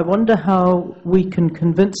I wonder how we can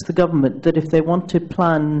convince the government that if they want to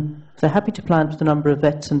plan, if they're happy to plan for the number of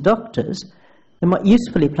vets and doctors, they might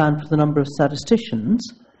usefully plan for the number of statisticians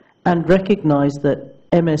and recognise that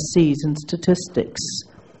MSCs in statistics,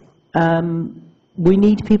 we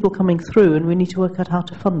need people coming through, and we need to work out how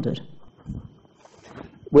to fund it.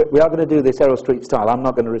 We are going to do this Errol Street style. I'm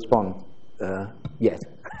not going to respond yet.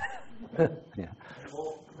 Yeah.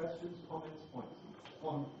 More questions, comments, points?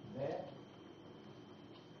 One there.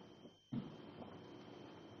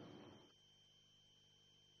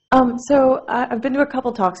 So I've been to a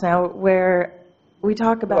couple talks now where we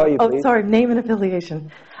talk about, name and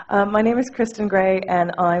affiliation. My name is Kristen Gray,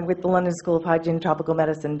 and I'm with the London School of Hygiene and Tropical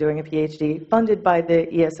Medicine doing a PhD funded by the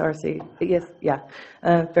ESRC. Yes, yeah,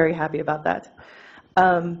 very happy about that.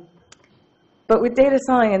 But with data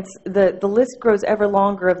science, the list grows ever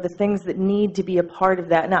longer of the things that need to be a part of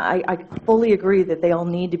that. Now, I fully agree that they all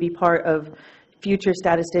need to be part of future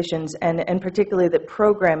statisticians, and particularly that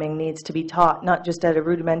programming needs to be taught, not just at a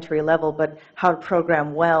rudimentary level, but how to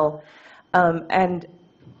program well. And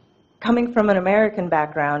coming from an American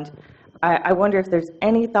background, I wonder if there's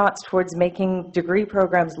any thoughts towards making degree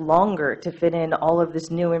programs longer to fit in all of this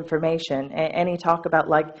new information. Any talk about,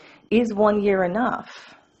 like, is 1 year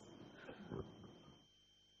enough?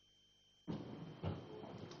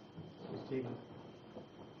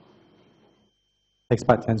 Takes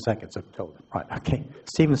about 10 seconds, I'm told. Right, okay.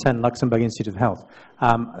 Stephen Sen, Luxembourg Institute of Health.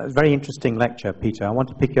 A very interesting lecture, Peter. I want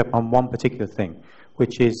to pick you up on one particular thing,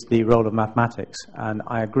 which is the role of mathematics. And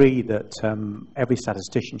I agree that every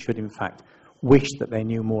statistician should, in fact, wish that they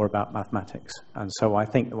knew more about mathematics. And so I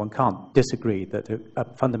think that one can't disagree that a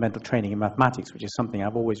fundamental training in mathematics, which is something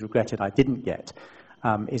I've always regretted I didn't get,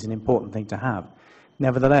 is an important thing to have.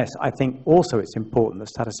 Nevertheless, I think also it's important that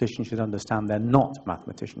statisticians should understand they're not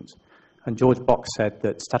mathematicians. And George Box said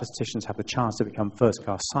that statisticians have the chance to become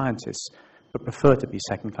first-class scientists, but prefer to be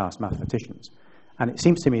second-class mathematicians. And it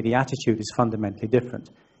seems to me the attitude is fundamentally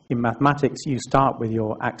different. In mathematics, you start with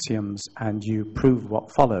your axioms and you prove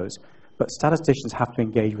what follows, but statisticians have to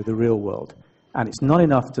engage with the real world. And it's not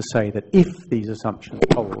enough to say that if these assumptions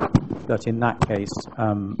hold, that in that case,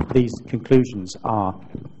 these conclusions are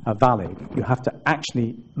valid. You have to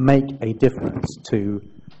actually make a difference to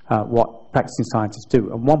what practicing scientists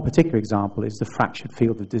do. And one particular example is the fractured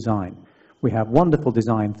field of design. We have wonderful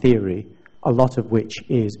design theory, a lot of which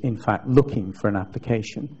is, in fact, looking for an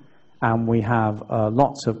application. And we have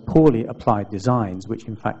lots of poorly applied designs, which,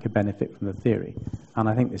 in fact, could benefit from the theory. And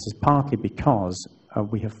I think this is partly because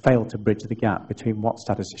we have failed to bridge the gap between what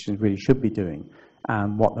statisticians really should be doing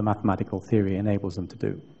and what the mathematical theory enables them to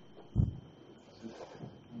do.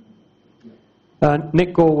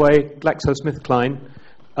 Nick Galway, GlaxoSmithKline.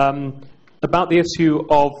 About the issue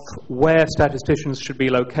of where statisticians should be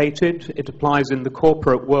located, it applies in the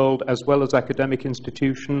corporate world as well as academic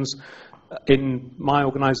institutions. In my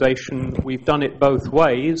organization, we've done it both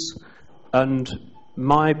ways, and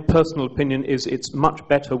my personal opinion is it's much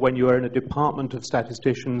better when you are in a department of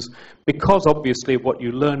statisticians, because obviously of what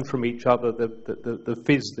you learn from each other, the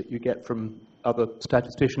fizz that you get from other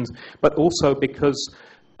statisticians, but also because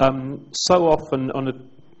so often on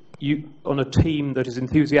a team that is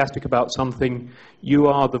enthusiastic about something, you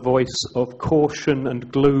are the voice of caution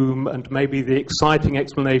and gloom, and maybe the exciting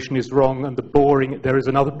explanation is wrong, and there is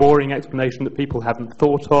another boring explanation that people haven't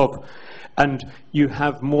thought of, and you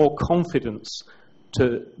have more confidence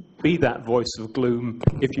to be that voice of gloom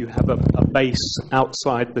if you have a base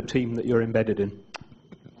outside the team that you're embedded in.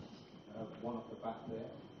 One at the back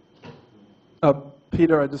there.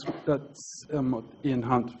 Peter, that's Ian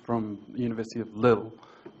Hunt from the University of Lille.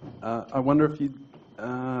 I wonder if you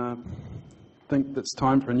think that it's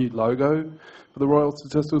time for a new logo for the Royal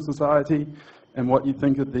Statistical Society, and what you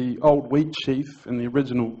think of the old wheat sheaf and the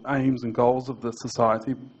original aims and goals of the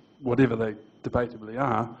society, whatever they debatably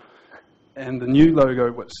are, and the new logo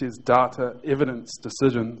which says data, evidence,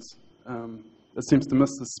 decisions. It seems to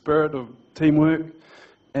miss the spirit of teamwork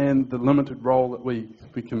and the limited role that we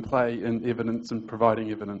can play in evidence and providing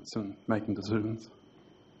evidence and making decisions.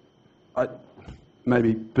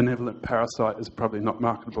 Maybe benevolent parasite is probably not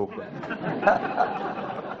marketable.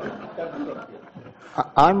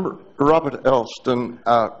 I'm Robert Elston,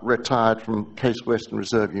 retired from Case Western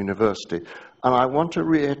Reserve University, and I want to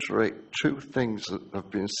reiterate two things that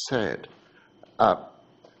have been said. I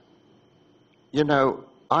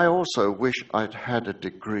also wish I'd had a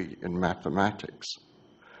degree in mathematics.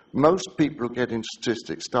 Most people who get in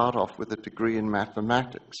statistics start off with a degree in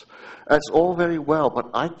mathematics. That's all very well, but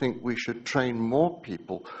I think we should train more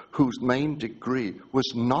people whose main degree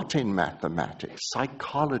was not in mathematics,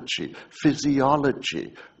 psychology,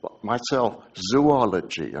 physiology, myself,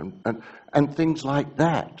 zoology, and things like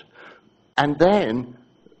that. And then,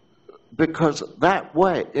 because that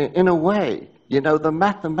way, in a way, the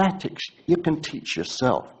mathematics you can teach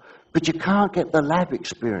yourself, but you can't get the lab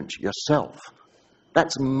experience yourself.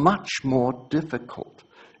 That's much more difficult.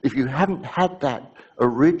 If you haven't had that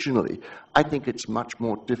originally, I think it's much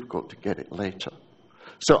more difficult to get it later.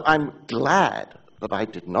 So I'm glad that I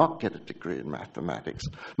did not get a degree in mathematics,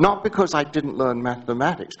 not because I didn't learn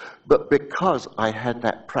mathematics, but because I had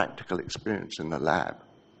that practical experience in the lab.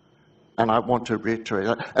 And I want to reiterate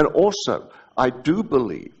that. And also, I do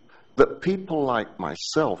believe that people like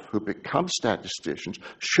myself who become statisticians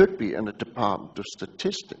should be in a department of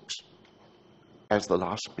statistics, as the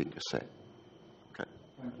last speaker said. Okay.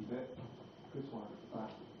 Thank you, Vic. Chris White.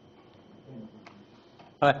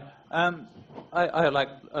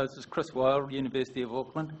 Hi, this is Chris Wilde, University of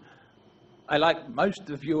Auckland. I like most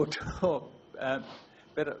of your talk,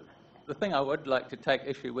 but the thing I would like to take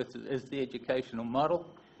issue with is the educational model.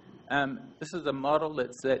 This is a model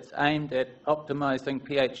that's aimed at optimizing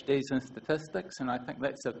PhDs in statistics, and I think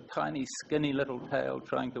that's a tiny, skinny little tail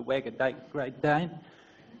trying to wag a Great Dane.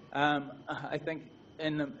 I think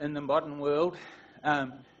in the modern world,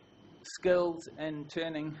 skills in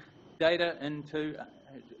turning data into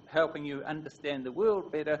helping you understand the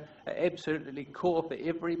world better are absolutely core for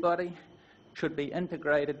everybody. Should be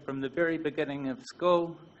integrated from the very beginning of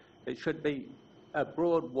school. It should be a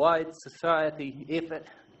broad, wide society effort,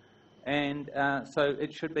 and so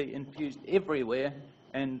it should be infused everywhere,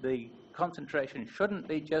 and the concentration shouldn't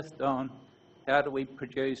be just on how do we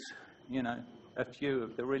produce, a few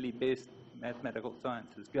of the really best mathematical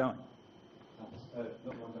sciences going.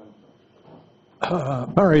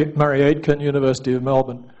 Murray Aitken, University of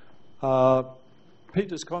Melbourne.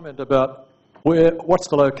 Peter's comment about what's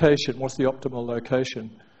the location, what's the optimal location.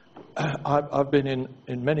 I've been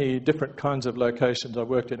in many different kinds of locations. I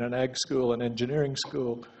worked in an ag school, an engineering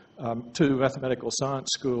school, 2 mathematical science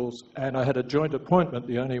schools, and I had a joint appointment,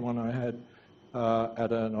 the only one I had,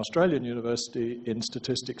 at an Australian university in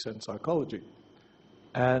statistics and psychology.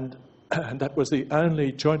 And that was the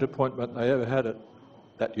only joint appointment they ever had at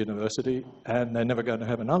that university, and they're never going to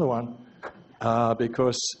have another one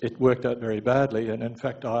because it worked out very badly. And in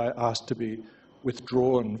fact, I asked to be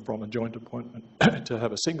withdrawn from a joint appointment to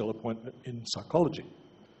have a single appointment in psychology,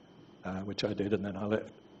 which I did, and then I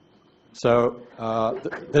left. So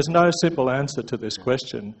there's no simple answer to this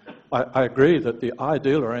question. I agree that the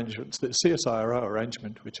ideal arrangements, the CSIRO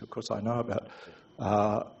arrangement, which of course I know about,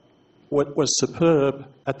 was superb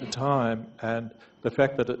at the time, and the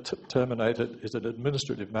fact that it terminated is an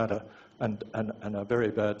administrative matter and a very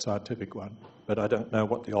bad scientific one, but I don't know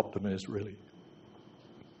what the optimum is really.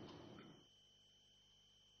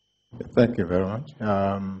 Thank you very much.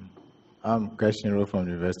 I'm Kashinro from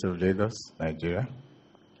the University of Lagos, Nigeria.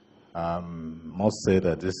 Must say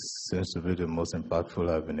that this seems to be the most impactful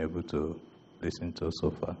I've been able to listen to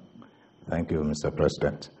so far. Thank you, Mr.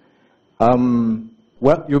 President.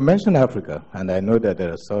 Well, you mentioned Africa, and I know that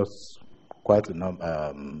there are quite a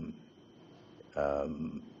number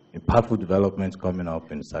impactful developments coming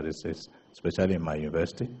up in statistics, especially in my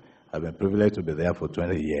university. I've been privileged to be there for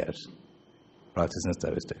 20 years, practicing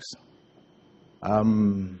statistics.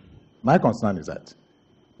 My concern is that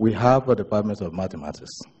we have a department of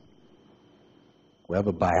mathematics. We have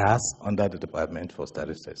a bias under the department for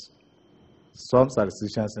statistics. Some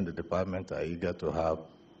statisticians in the department are eager to have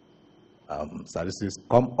statistics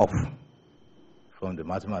come off from the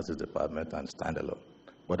mathematics department and stand alone.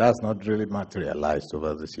 But that's not really materialized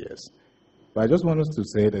over these years. But I just want us to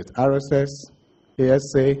say that RSS,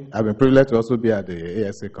 ASA, I've been privileged to also be at the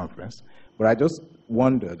ASA conference, but I just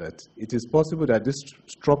wonder that it is possible that this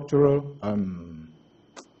structural,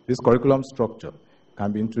 this curriculum structure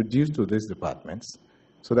can be introduced to these departments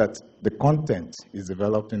so that the content is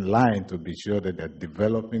developed in line to be sure that they're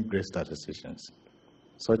developing great statisticians,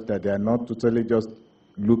 such that they are not totally just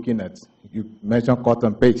looking at, you mentioned cut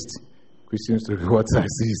and paste, which seems to be what I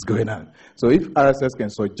see is going on. So if RSS can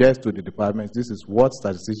suggest to the departments, this is what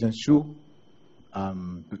statisticians should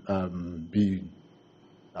be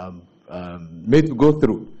made to go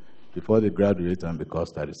through before they graduate and become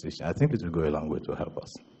statisticians, I think it will go a long way to help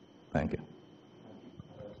us. Thank you.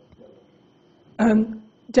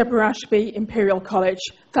 Deborah Ashby, Imperial College.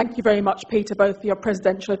 Thank you very much, Peter, both for your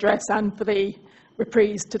presidential address and for the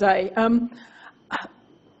reprise today.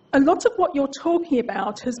 A lot of what you're talking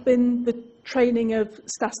about has been the training of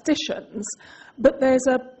statisticians, but there's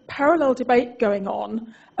a parallel debate going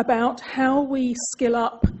on about how we skill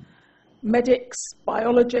up medics,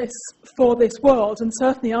 biologists for this world, and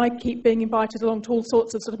certainly I keep being invited along to all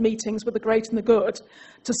sorts of meetings with the great and the good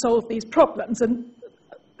to solve these problems, and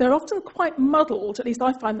they're often quite muddled, at least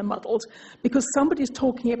I find them muddled, because somebody's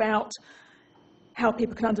talking about how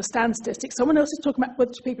people can understand statistics. Someone else is talking about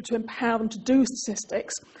whether people to empower them to do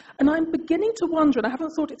statistics. And I'm beginning to wonder, and I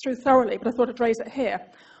haven't thought it through thoroughly, but I thought I'd raise it here,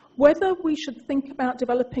 whether we should think about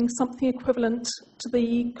developing something equivalent to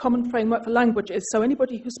the Common Framework for Languages. So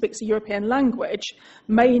anybody who speaks a European language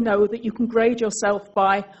may know that you can grade yourself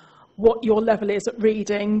by what your level is at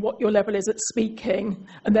reading, what your level is at speaking,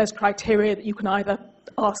 and there's criteria that you can either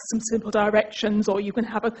ask some simple directions, or you can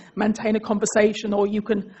maintain a conversation, or you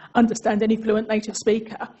can understand any fluent native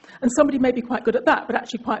speaker. And somebody may be quite good at that, but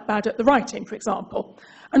actually quite bad at the writing, for example.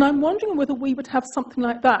 And I'm wondering whether we would have something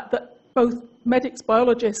like that both medics,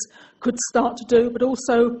 biologists could start to do, but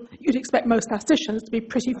also you'd expect most statisticians to be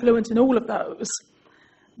pretty fluent in all of those.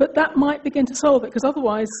 But that might begin to solve it, because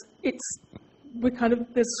otherwise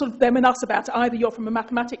there's sort of them and us about it. Either you're from a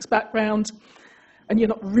mathematics background and you're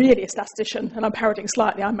not really a statistician, and I'm parroting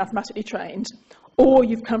slightly, I'm mathematically trained, or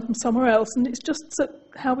you've come from somewhere else, and it's just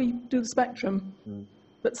how we do the spectrum.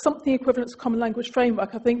 But something equivalent to common language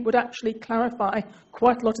framework, I think, would actually clarify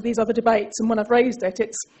quite a lot of these other debates, and when I've raised it,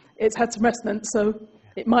 it's had some resonance, so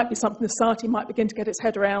it might be something the society might begin to get its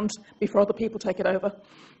head around before other people take it over.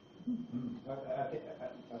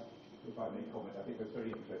 If I may comment, I think that's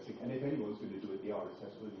very interesting, and if anyone's going to do it, the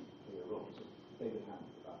RSS will play a role. So David Hand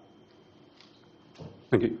for that.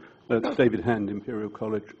 Thank you. David Hand, Imperial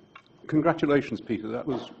College. Congratulations, Peter. That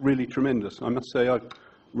was really tremendous. I must say I've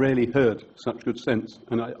rarely heard such good sense,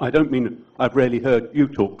 and I don't mean I've rarely heard you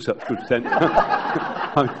talk such good sense.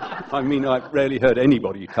 I mean I've rarely heard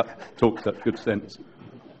anybody talk such good sense.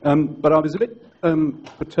 But I was a bit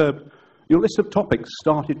perturbed. Your list of topics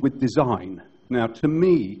started with design. Now, to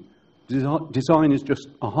me, design is just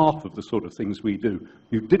a half of the sort of things we do.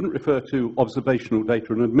 You didn't refer to observational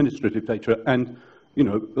data and administrative data, and you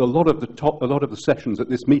know a lot of the sessions at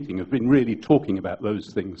this meeting have been really talking about those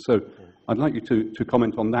things. So I'd like you to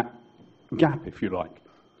comment on that gap, if you like.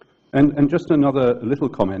 And just another little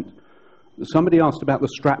comment. Somebody asked about the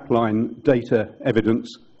strapline data evidence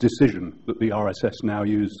decision that the RSS now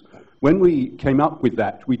use. When we came up with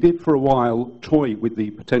that, we did for a while toy with the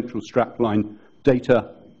potential strapline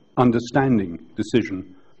data understanding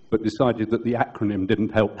decision, but decided that the acronym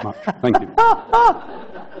didn't help much. Thank you.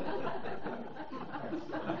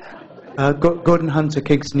 Gordon Hunter,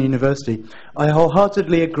 Kingston University. I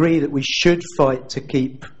wholeheartedly agree that we should fight to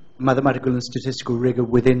keep mathematical and statistical rigor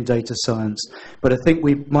within data science, but I think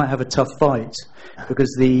we might have a tough fight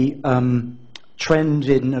because the trend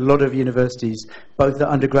in a lot of universities, both at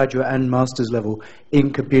undergraduate and master's level,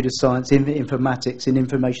 in computer science, in informatics, in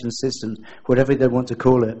information systems, whatever they want to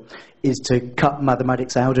call it, is to cut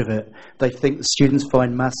mathematics out of it. They think the students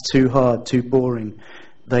find maths too hard, too boring.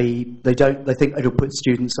 They think it'll put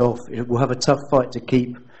students off. We'll have a tough fight to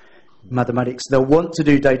keep mathematics. They'll want to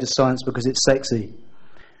do data science because it's sexy.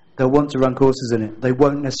 They'll want to run courses in it. They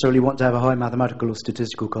won't necessarily want to have a high mathematical or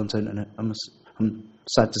statistical content in it. I'm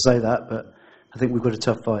sad to say that, but I think we've got a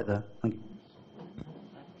tough fight there. Thank you.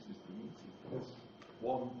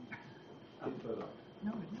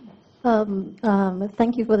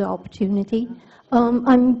 Thank you for the opportunity.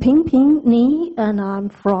 I'm Ping Ping Ni, and I'm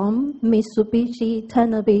from Mitsubishi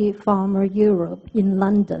Tanabe Pharma Europe in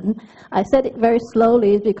London. I said it very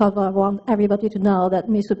slowly because I want everybody to know that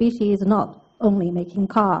Mitsubishi is not only making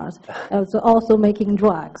cars, it's also making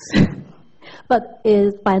drugs. But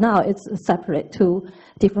by now it's separate to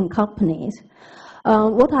different companies.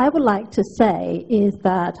 What I would like to say is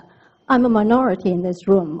that I'm a minority in this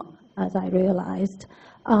room, as I realized.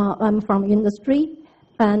 I'm from industry,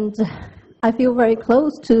 and I feel very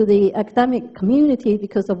close to the academic community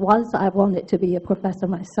because of once I wanted to be a professor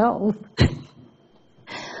myself.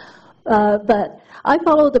 But I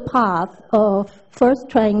followed the path of first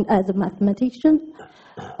trained as a mathematician,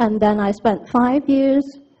 and then I spent 5 years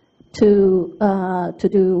to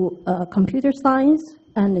do computer science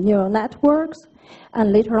and neural networks,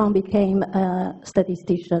 and later on became a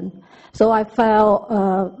statistician. So I felt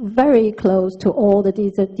very close to all the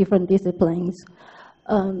different disciplines.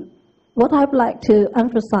 What I'd like to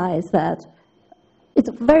emphasize that it's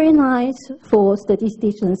very nice for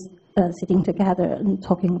statisticians sitting together and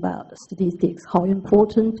talking about statistics, how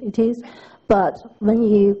important it is. But when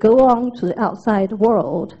you go on to the outside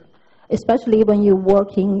world, especially when you're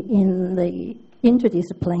working in the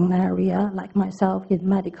interdisciplinary area, like myself in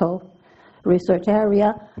medical research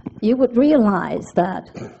area, you would realize that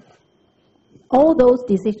all those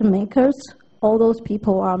decision makers, all those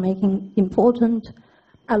people are making important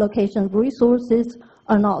allocation of resources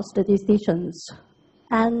are not statisticians.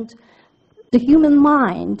 And the human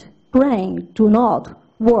mind, brain, do not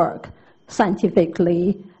work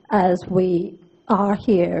scientifically as we are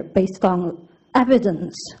here based on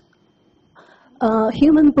evidence.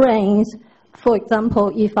 Human brains, for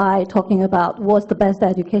example, if I'm talking about what's the best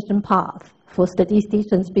education path for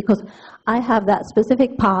statisticians, because I have that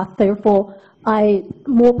specific path, therefore I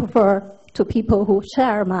more prefer to people who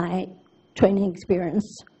share my training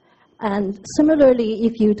experience. And similarly,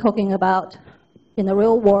 if you're talking about in the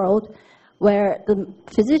real world, where the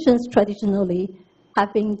physicians traditionally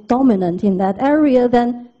have been dominant in that area,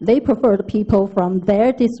 then they prefer the people from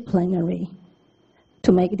their disciplinary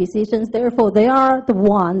to make decisions. Therefore, they are the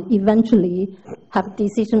one eventually have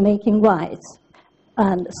decision-making rights,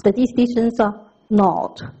 and statisticians are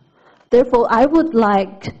not. Therefore, I would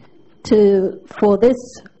like for this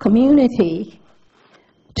community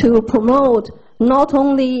to promote not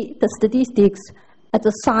only the statistics as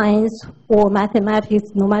a science or mathematics,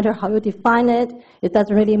 no matter how you define it, it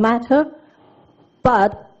doesn't really matter,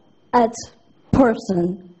 but as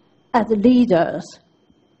person, as leaders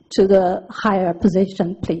to the higher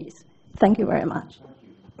position, please. Thank you very much.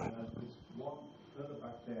 Thank you. There's one further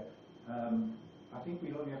back there. I think we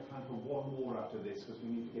only have time for one more after this because we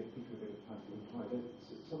need to give people a bit of time to reply.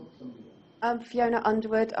 I'm Fiona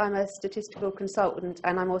Underwood. I'm a statistical consultant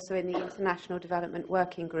and I'm also in the International Development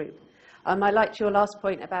Working Group. I liked your last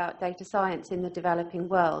point about data science in the developing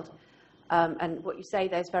world. And what you say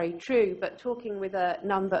there is very true, but talking with a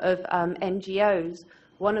number of NGOs,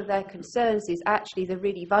 one of their concerns is actually the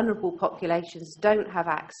really vulnerable populations don't have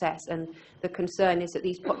access, and the concern is that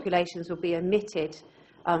these populations will be omitted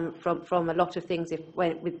from a lot of things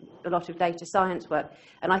with a lot of data science work.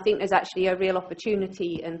 And I think there's actually a real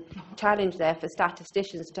opportunity and challenge there for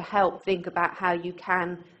statisticians to help think about how you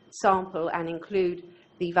can sample and include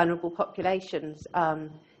the vulnerable populations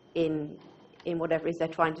in whatever it is they're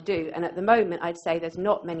trying to do. And at the moment, I'd say there's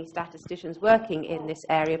not many statisticians working in this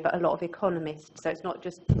area, but a lot of economists. So it's not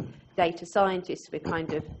just data scientists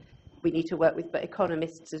we need to work with, but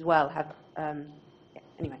economists as well have,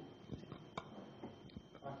 anyway.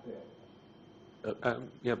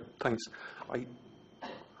 Yeah, thanks.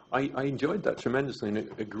 I enjoyed that tremendously and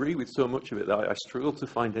agree with so much of it that I struggle to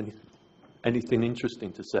find anything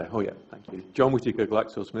interesting to say. Oh yeah, thank you. John Whittaker,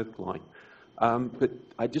 GlaxoSmithKline. But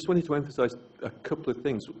I just wanted to emphasize a couple of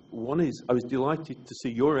things. One is I was delighted to see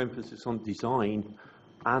your emphasis on design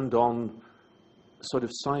and on sort of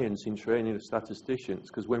science in training of statisticians,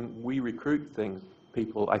 because when we recruit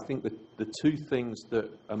people, I think that the two things that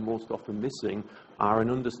are most often missing are an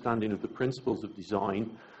understanding of the principles of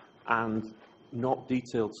design and not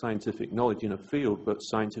detailed scientific knowledge in a field, but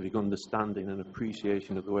scientific understanding and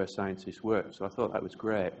appreciation of the way scientists work. So I thought that was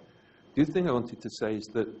great. The other thing I wanted to say is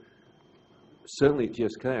that certainly at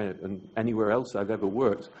GSK and anywhere else I've ever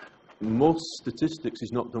worked, most statistics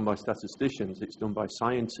is not done by statisticians, it's done by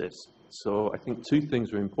scientists. So I think two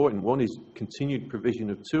things are important. One is continued provision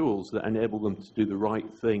of tools that enable them to do the right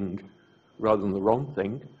thing rather than the wrong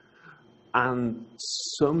thing, and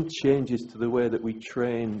some changes to the way that we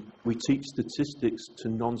teach statistics to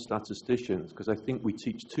non-statisticians, because I think we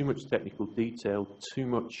teach too much technical detail, too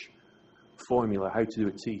much formula, how to do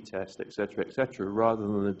a t-test, etc., rather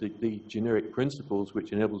than the generic principles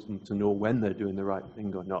which enables them to know when they're doing the right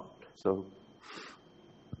thing or not. So,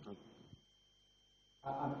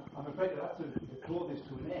 I'm afraid that I have to draw this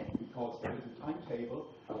to an end because there is a timetable.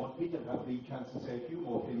 I want Peter to have the chance to say a few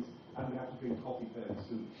more things, and we have to drink coffee fairly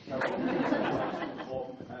soon. Now,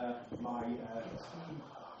 of my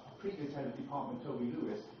previous head of department, Toby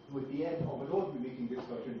Lewis, who at the end of an ordinary meeting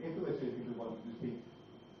discussion, if there were two people who wanted to speak,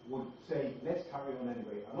 would say, let's carry on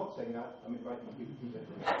anyway. I'm not saying that, I'm inviting Peter.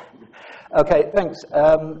 Okay, thanks.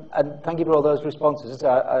 And thank you for all those responses.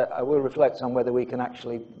 I will reflect on whether we can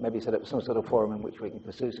actually maybe set up some sort of forum in which we can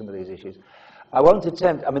pursue some of these issues. I won't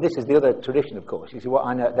attempt, this is the other tradition, of course. You see, what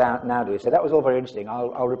I now do is say, that was all very interesting.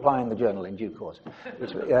 I'll reply in the journal in due course.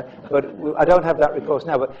 But I don't have that recourse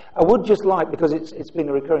now. But I would just like, because it's been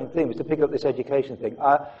a recurring theme, is to pick up this education thing.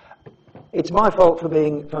 It's my fault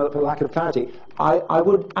for lack of clarity. I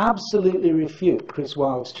would absolutely refute Chris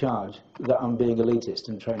Wilde's charge that I'm being elitist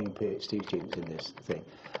and training PhD students in this thing.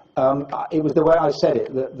 It was the way I said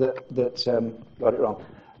it that got it wrong.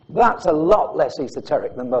 That's a lot less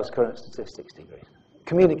esoteric than most current statistics degrees.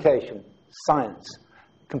 Communication, science,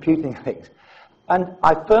 computing things. And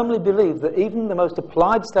I firmly believe that even the most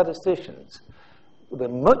applied statisticians were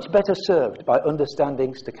much better served by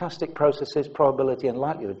understanding stochastic processes, probability and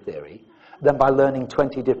likelihood theory than by learning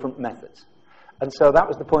 20 different methods. And so that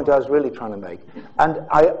was the point I was really trying to make. And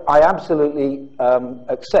I absolutely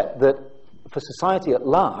accept that for society at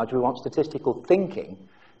large, we want statistical thinking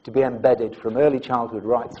to be embedded from early childhood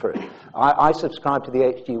right through. I subscribe to the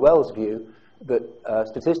H.G. Wells view that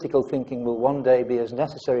statistical thinking will one day be as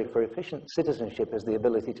necessary for efficient citizenship as the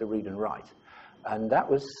ability to read and write. And that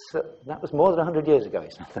was more than 100 years ago, he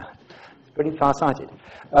said that. pretty far-sighted.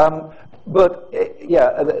 But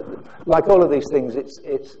like all of these things,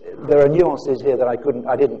 there are nuances here that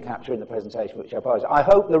I didn't capture in the presentation, which I apologize. I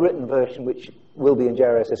hope the written version, which will be in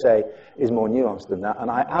JRSSA, is more nuanced than that, and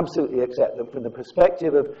I absolutely accept that from the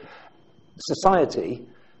perspective of society,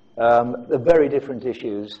 the very different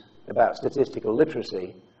issues about statistical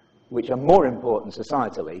literacy, which are more important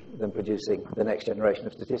societally than producing the next generation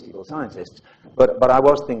of statistical scientists. But I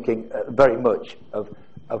was thinking very much of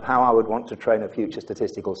how I would want to train a future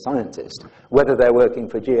statistical scientist, whether they're working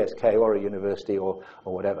for GSK or a university or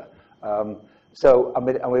whatever. So,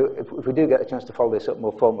 if we do get a chance to follow this up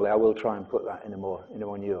more formally, I will try and put that in a more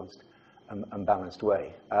nuanced and balanced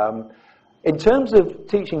way. In terms of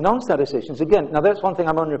teaching non-statisticians, again, now that's one thing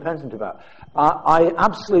I'm unrepentant about. I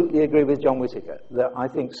absolutely agree with John Whittaker that I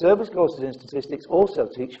think service courses in statistics also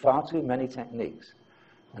teach far too many techniques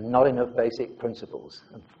and not enough basic principles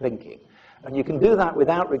of thinking. And you can do that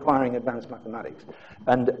without requiring advanced mathematics.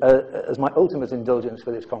 And as my ultimate indulgence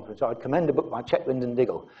for this conference, I'd commend a book by J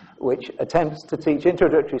Diggle, which attempts to teach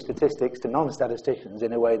introductory statistics to non-statisticians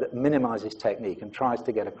in a way that minimizes technique and tries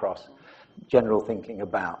to get across general thinking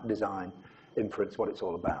about design, inference, what it's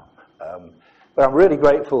all about. But I'm really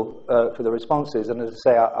grateful for the responses, and as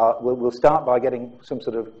I say, we'll start by getting some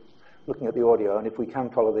sort of looking at the audio, and if we can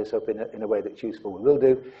follow this up in a way that's useful, we will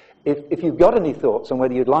do. If you've got any thoughts on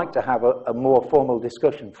whether you'd like to have a more formal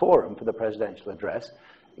discussion forum for the presidential address,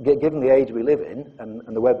 given the age we live in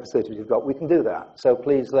and the web facilities we've got, we can do that. So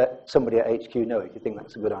please let somebody at HQ know if you think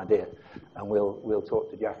that's a good idea, and we'll talk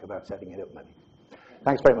to Jack about setting it up maybe.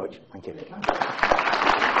 Thanks very much. Thank you.